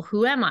 well,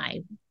 who am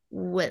I?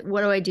 What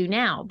do I do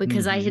now?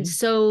 Because I had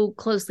so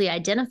closely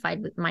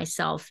identified with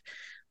myself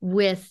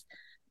with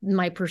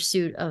my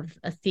pursuit of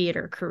a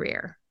theater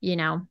career,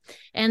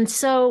 And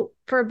so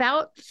for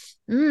about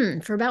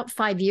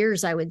 5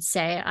 years, I would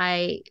say,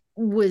 I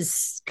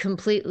was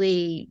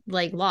completely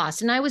like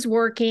lost. And I was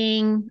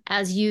working,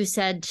 as you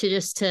said,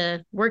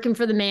 to working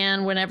for the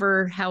man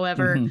whenever,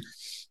 however,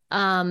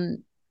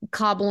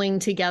 cobbling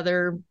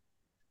together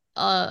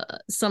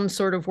some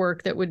sort of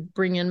work that would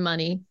bring in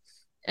money.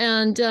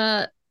 And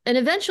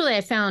eventually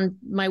I found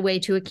my way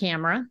to a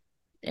camera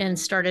and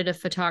started a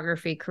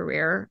photography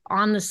career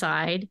on the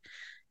side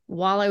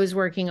while I was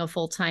working a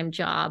full-time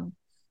job.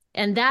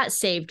 And that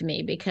saved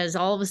me because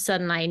all of a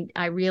sudden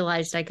I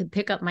realized I could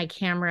pick up my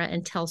camera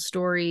and tell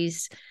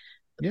stories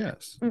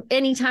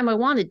anytime I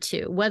wanted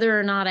to, whether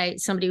or not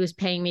somebody was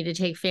paying me to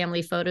take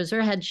family photos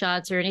or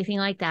headshots or anything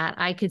like that.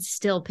 I could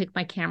still pick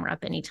my camera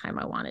up anytime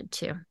I wanted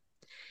to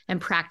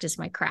and practice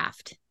my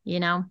craft,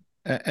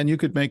 And you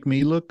could make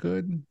me look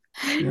good.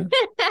 Yeah.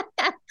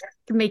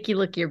 Make you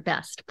look your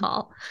best,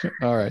 Paul.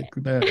 All right.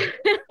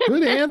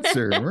 Good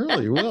answer.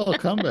 Really well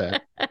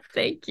comeback.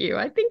 Thank you.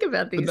 I think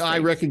about these things. I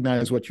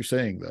recognize what you're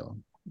saying, though.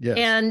 Yes.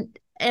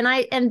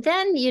 And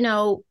then,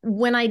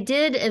 when I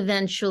did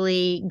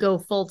eventually go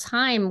full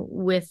time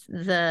with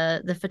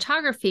the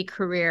photography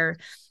career,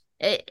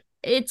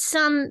 it's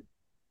I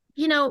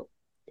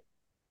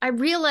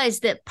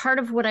realized that part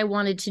of what I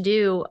wanted to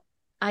do,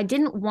 I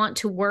didn't want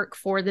to work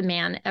for the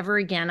man ever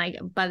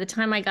again. By the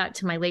time I got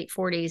to my late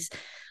 40s,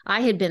 I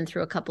had been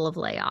through a couple of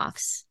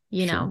layoffs,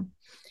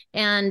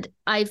 and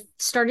I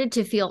started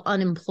to feel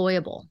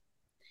unemployable.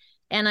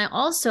 And I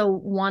also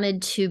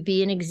wanted to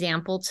be an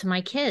example to my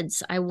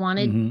kids. I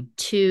wanted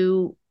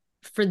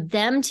for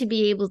them to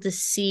be able to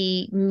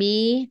see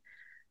me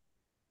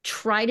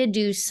try to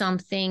do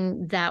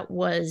something that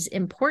was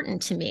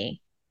important to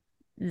me,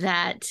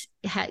 that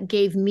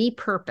gave me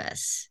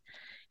purpose.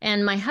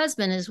 And my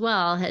husband as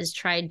well has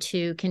tried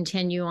to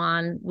continue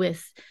on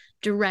with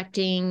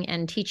directing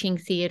and teaching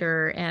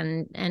theater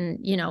and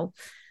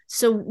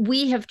so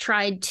we have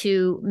tried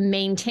to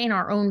maintain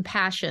our own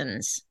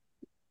passions.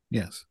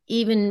 Yes.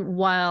 Even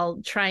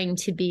while trying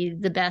to be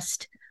the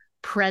best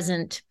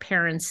present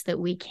parents that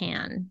we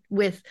can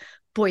with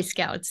Boy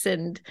Scouts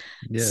and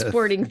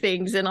sporting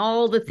things and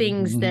all the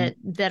things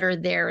that are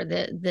there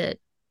that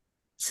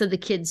so the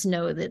kids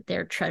know that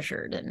they're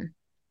treasured and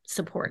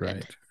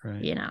supported,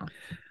 right.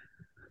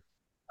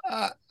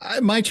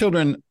 My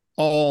children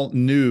all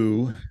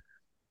knew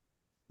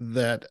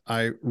that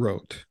I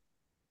wrote,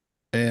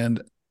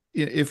 and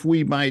if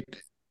we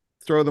might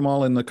throw them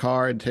all in the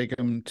car and take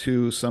them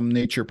to some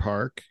nature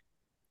park,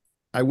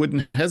 I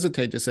wouldn't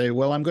hesitate to say,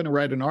 well, I'm going to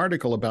write an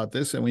article about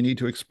this and we need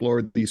to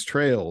explore these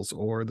trails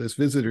or this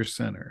visitor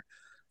center.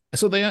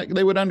 So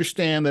they would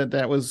understand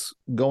that was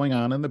going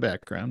on in the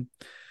background.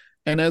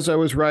 And as I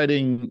was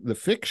writing the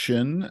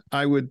fiction,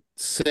 I would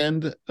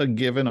send a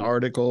given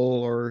article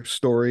or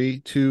story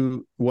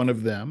to one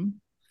of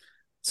them,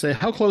 say,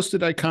 how close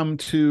did I come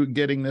to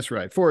getting this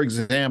right? For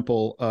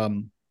example,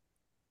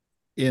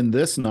 in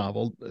this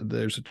novel,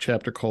 there's a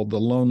chapter called The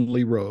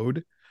Lonely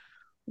Road,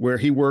 where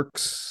he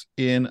works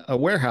in a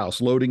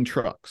warehouse loading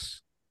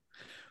trucks.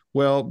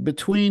 Well,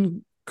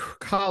 between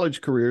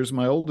college careers,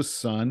 my oldest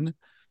son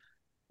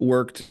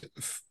worked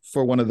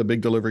for one of the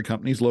big delivery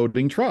companies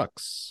loading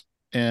trucks.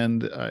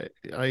 And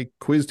I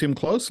quizzed him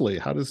closely.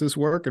 How does this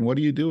work? And what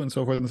do you do? And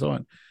so forth and so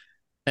on.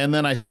 And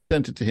then I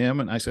sent it to him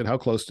and I said, how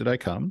close did I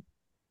come?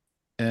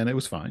 And it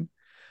was fine.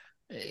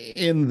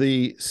 In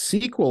the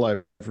sequel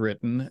I've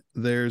written,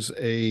 there's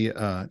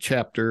a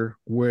chapter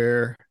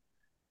where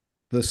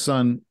the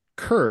son,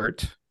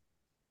 Kurt,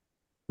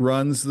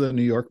 runs the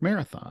New York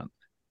Marathon.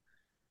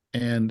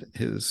 And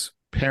his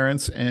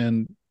parents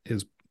and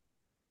his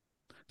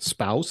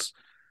spouse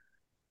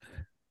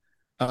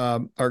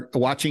are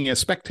watching as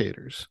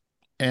spectators.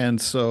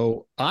 And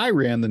so I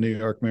ran the New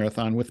York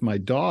Marathon with my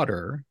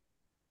daughter.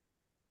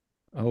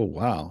 Oh,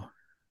 wow.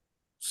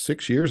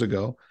 6 years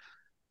ago.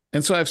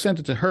 And so I've sent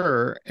it to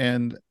her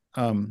and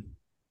I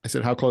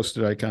said, how close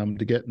did I come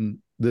to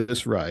getting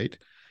this right?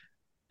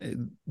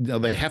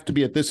 They have to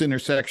be at this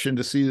intersection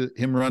to see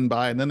him run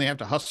by, and then they have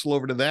to hustle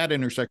over to that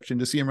intersection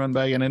to see him run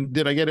by. And then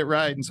did I get it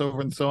right? And so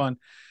forth and so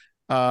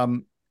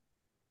on.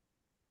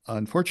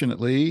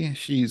 unfortunately,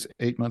 she's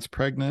 8 months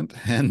pregnant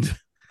and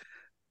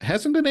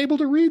hasn't been able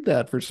to read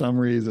that for some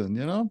reason,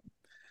 and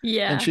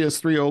Yeah. she has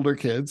three older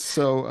kids.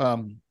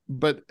 So,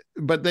 but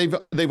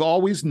they've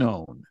always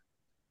known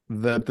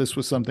that this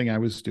was something I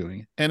was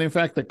doing. And in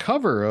fact, the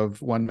cover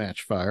of One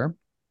Match Fire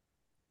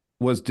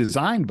was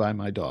designed by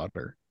my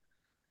daughter.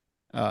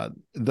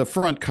 The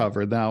front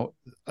cover. Now,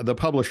 the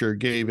publisher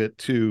gave it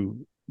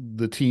to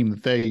the team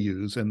that they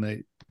use, and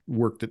they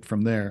worked it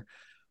from there.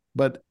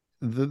 But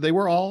they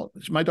were all.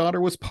 My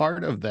daughter was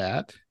part of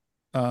that,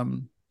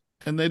 and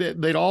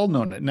they'd all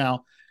known it.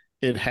 Now,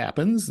 it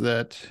happens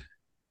that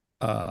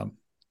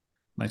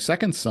my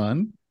second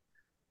son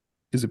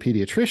is a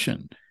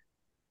pediatrician,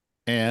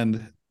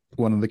 and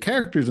one of the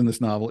characters in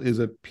this novel is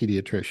a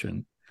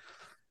pediatrician.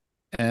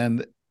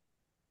 And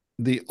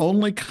the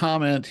only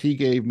comment he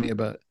gave me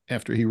about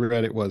after he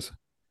read it was,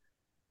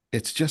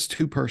 it's just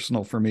too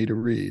personal for me to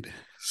read.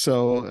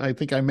 So I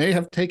think I may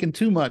have taken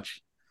too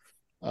much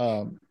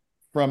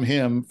from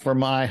him for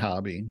my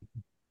hobby.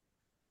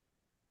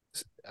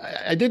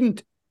 I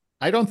didn't,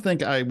 I don't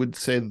think I would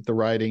say that the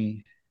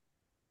writing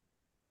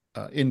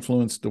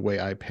influenced the way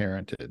I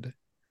parented.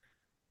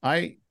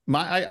 I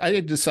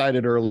had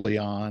decided early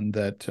on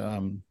that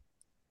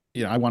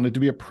I wanted to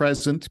be a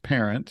present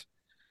parent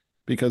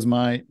because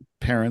my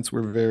parents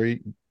were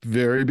very,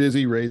 very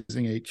busy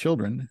raising 8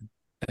 children,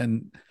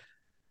 and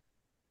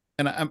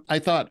I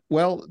thought,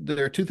 well,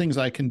 there are two things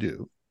I can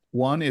do.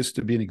 One is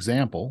to be an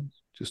example,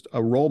 just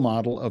a role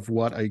model of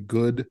what a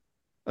good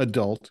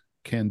adult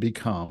can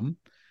become,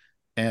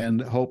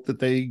 and hope that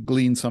they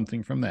glean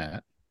something from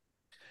that.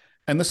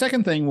 And the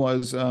second thing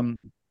was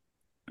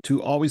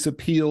to always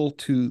appeal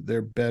to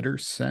their better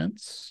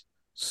sense.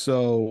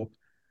 So,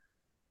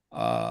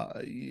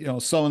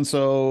 so and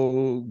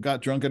so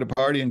got drunk at a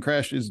party and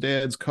crashed his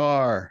dad's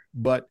car,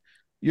 but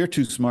you're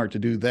too smart to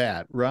do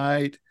that,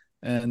 right?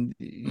 And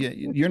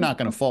you're not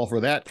going to fall for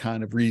that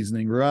kind of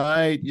reasoning,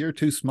 right? You're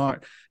too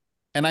smart.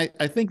 And I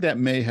think that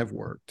may have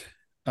worked.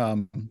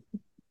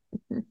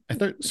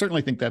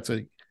 Certainly think that's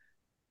a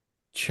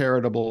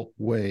charitable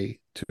way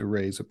to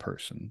raise a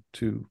person,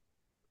 to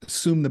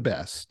assume the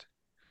best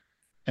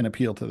and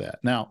appeal to that.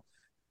 Now,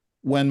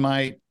 when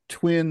my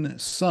twin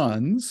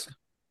sons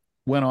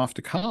went off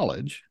to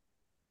college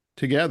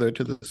together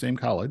to the same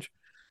college,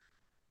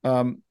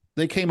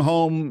 they came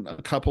home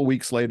a couple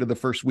weeks later, the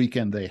first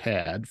weekend they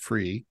had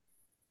free,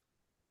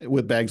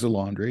 with bags of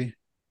laundry.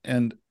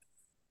 And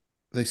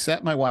they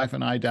sat my wife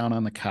and I down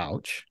on the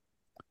couch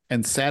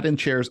and sat in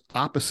chairs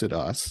opposite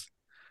us.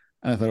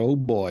 And I thought, oh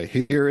boy,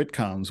 here it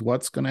comes.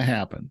 What's going to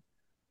happen?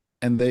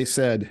 And they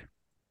said,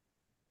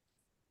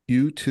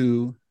 you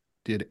two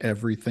did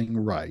everything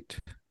right.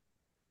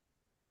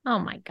 Oh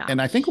my God.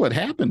 And I think what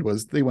happened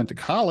was they went to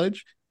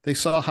college, they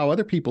saw how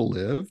other people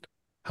lived,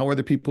 how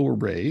other people were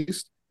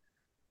raised,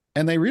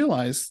 and they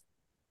realized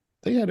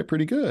they had it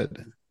pretty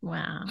good.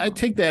 Wow. I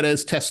take that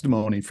as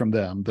testimony from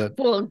them. That,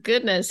 well,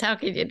 goodness, how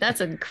could you?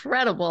 That's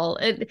incredible.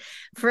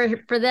 For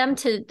them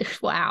to,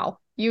 wow,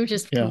 you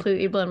just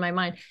completely blown my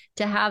mind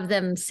to have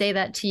them say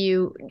that to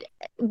you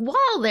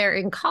while they're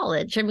in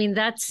college. I mean,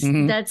 that's,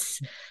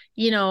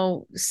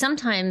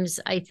 sometimes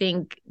I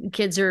think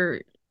kids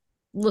are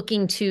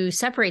looking to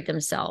separate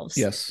themselves.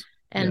 Yes.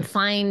 And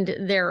find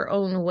their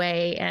own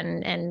way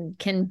and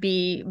can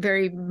be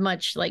very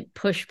much like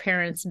push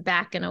parents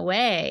back and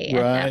away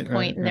at that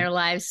point in their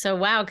lives. So,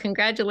 wow,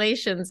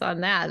 congratulations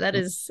on that. That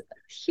is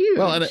huge.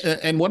 Well,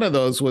 and one of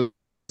those was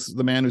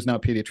the man who's now a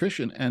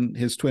pediatrician, and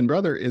his twin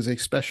brother is a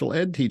special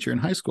ed teacher in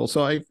high school.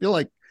 So I feel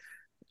like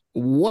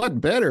what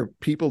better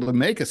people to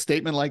make a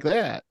statement like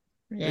that?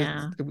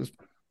 Yeah. It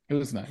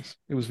was nice.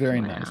 It was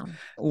very nice.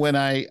 When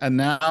I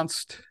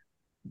announced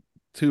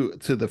to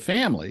the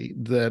family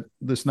that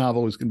this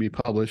novel was going to be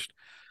published,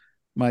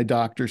 my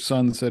doctor's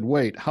son said,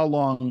 wait, how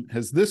long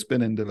has this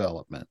been in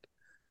development?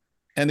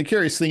 And the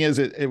curious thing is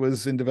it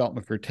was in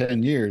development for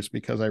 10 years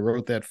because I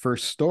wrote that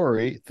first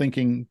story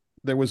thinking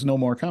there was no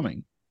more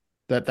coming,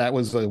 that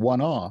was a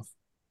one-off.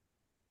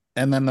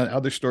 And then the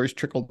other stories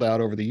trickled out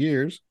over the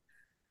years.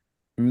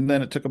 And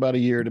then it took about a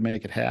year to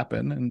make it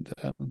happen. And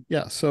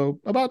so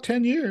about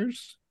 10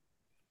 years.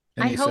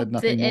 And I hope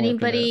that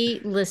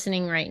anybody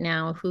listening right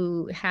now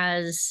who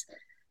has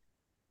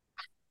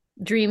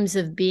dreams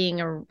of being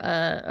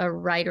a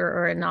writer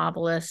or a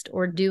novelist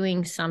or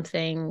doing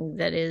something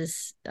that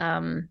is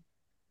an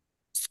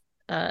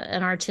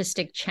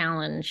artistic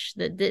challenge,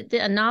 that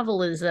a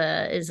novel is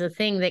a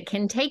thing that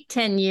can take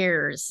 10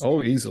 years.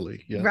 Oh,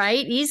 easily. Yes.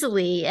 Right?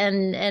 Easily.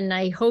 And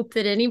I hope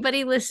that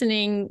anybody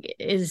listening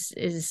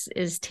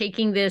is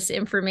taking this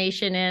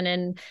information in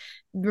and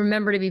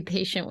remember to be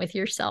patient with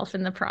yourself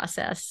in the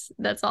process.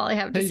 That's all I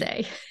have to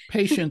say.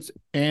 Patience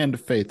and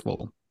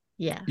faithful.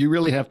 Yeah. You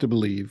really have to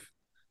believe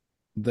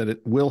that it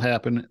will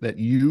happen, that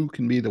you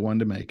can be the one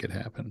to make it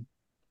happen.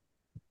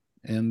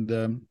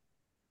 And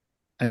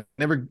I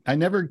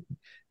never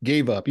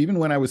gave up, even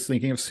when I was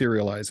thinking of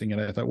serializing it.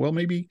 I thought, well,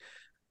 maybe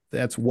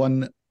that's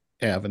one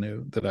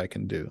avenue that I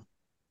can do.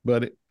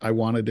 But I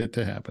wanted it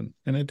to happen,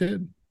 and it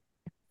did.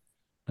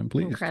 I'm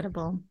pleased.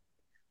 Incredible.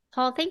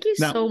 Paul, thank you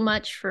Now, so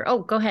much for, oh,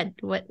 go ahead.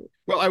 What?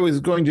 well, I was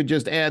going to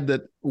just add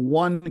that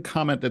one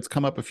comment that's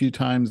come up a few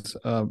times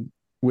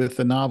with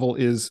the novel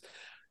is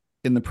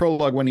in the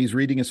prologue when he's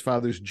reading his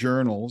father's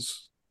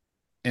journals,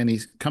 and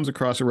he comes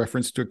across a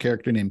reference to a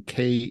character named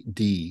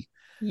KD.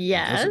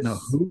 Yes. He doesn't know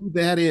who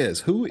that is.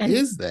 Who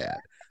is that?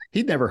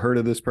 He'd never heard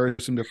of this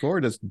person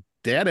before. Does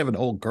Dad have an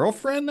old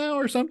girlfriend now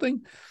or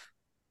something?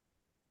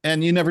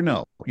 And you never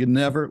know. You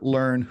never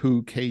learn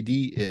who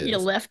KD is. You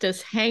left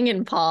us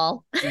hanging,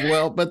 Paul.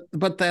 Well,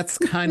 but that's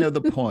kind of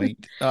the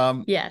point.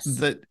 Yes.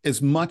 That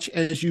as much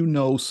as you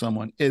know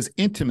someone, as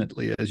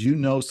intimately as you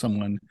know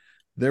someone,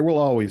 there will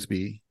always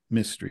be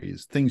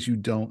mysteries, things you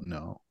don't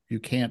know. You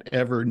can't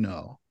ever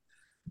know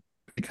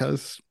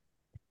because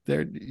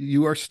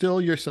you are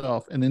still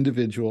yourself, an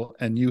individual,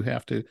 and you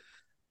have to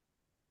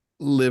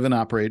live and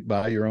operate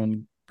by your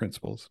own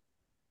principles.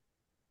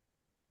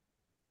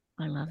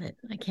 I love it.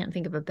 I can't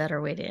think of a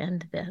better way to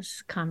end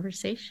this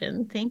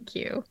conversation. Thank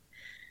you.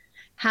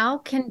 How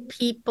can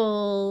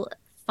people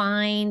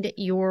find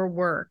your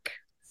work?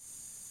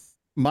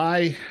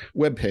 My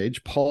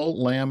webpage,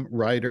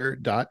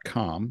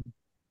 paullamwriter.com,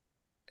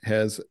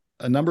 has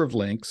a number of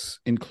links,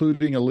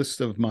 including a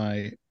list of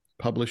my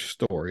published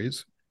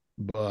stories,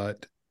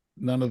 but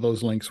none of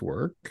those links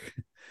work.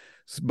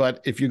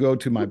 But if you go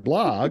to my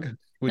blog,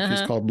 which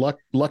is called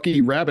Lucky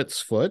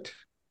Rabbit's Foot,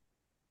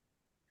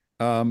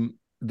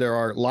 there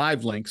are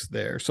live links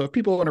there. So if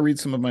people want to read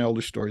some of my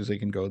older stories, they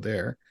can go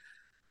there.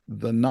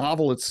 The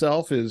novel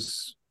itself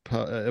is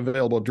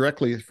available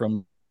directly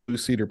from Blue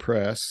Cedar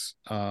Press,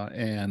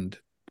 and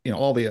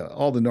all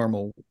the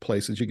normal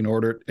places. You can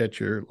order it at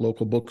your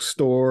local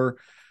bookstore.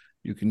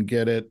 You can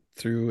get it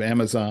through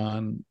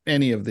Amazon,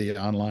 any of the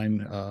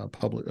online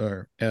public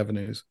or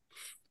avenues.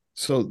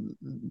 So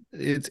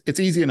it's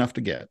easy enough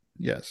to get.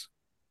 Yes.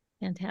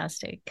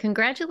 Fantastic.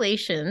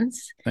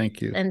 Congratulations.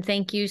 Thank you. And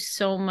thank you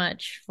so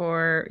much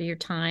for your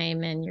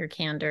time and your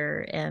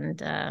candor, and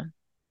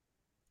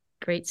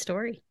great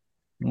story.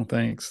 Well,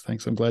 thanks.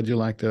 I'm glad you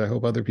liked it. I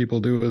hope other people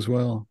do as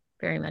well.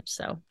 Very much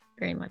so.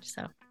 Very much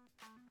so.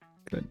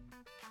 Good.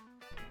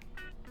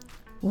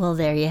 Well,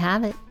 there you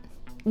have it.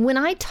 When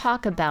I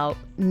talk about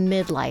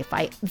midlife,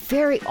 I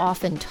very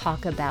often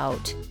talk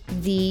about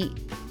the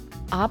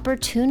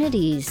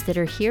opportunities that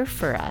are here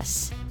for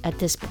us at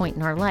this point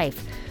in our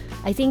life.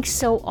 I think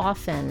so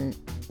often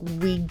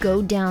we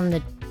go down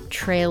the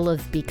trail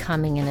of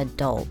becoming an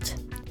adult,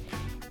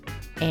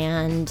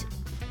 and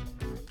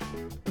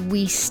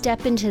we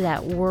step into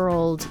that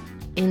world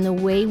in the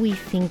way we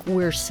think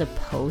we're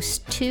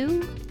supposed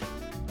to,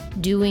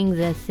 doing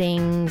the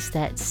things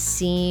that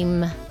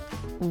seem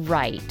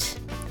right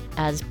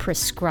as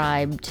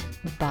prescribed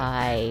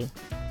by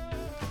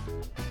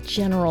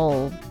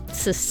general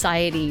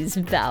society's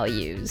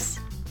values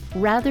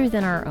rather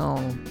than our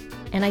own.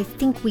 And I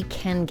think we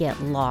can get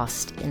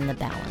lost in the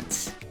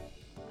balance.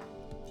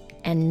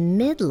 And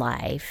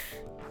midlife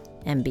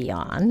and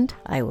beyond,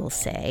 I will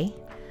say,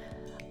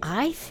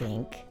 I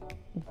think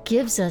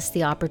gives us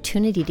the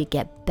opportunity to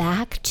get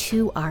back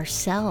to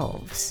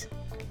ourselves,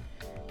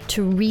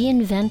 to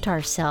reinvent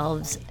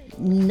ourselves,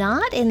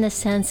 not in the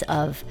sense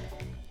of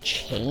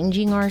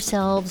changing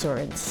ourselves or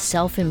in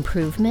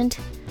self-improvement,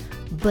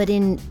 but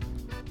in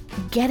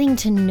getting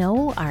to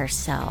know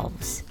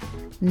ourselves.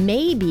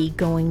 Maybe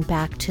going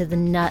back to the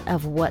nut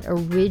of what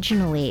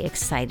originally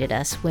excited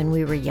us when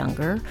we were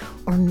younger,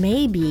 or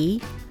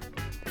maybe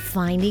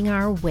finding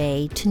our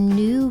way to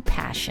new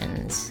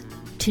passions,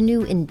 to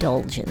new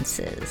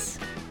indulgences.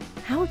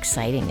 How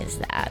exciting is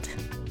that?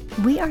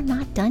 We are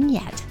not done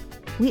yet.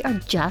 We are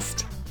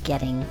just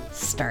getting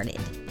started.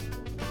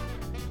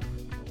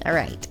 All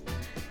right.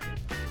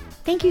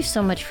 Thank you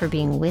so much for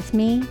being with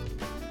me.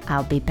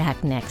 I'll be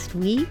back next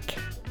week.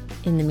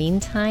 In the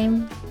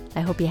meantime, I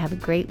hope you have a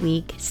great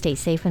week. Stay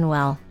safe and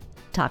well.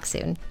 Talk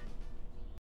soon.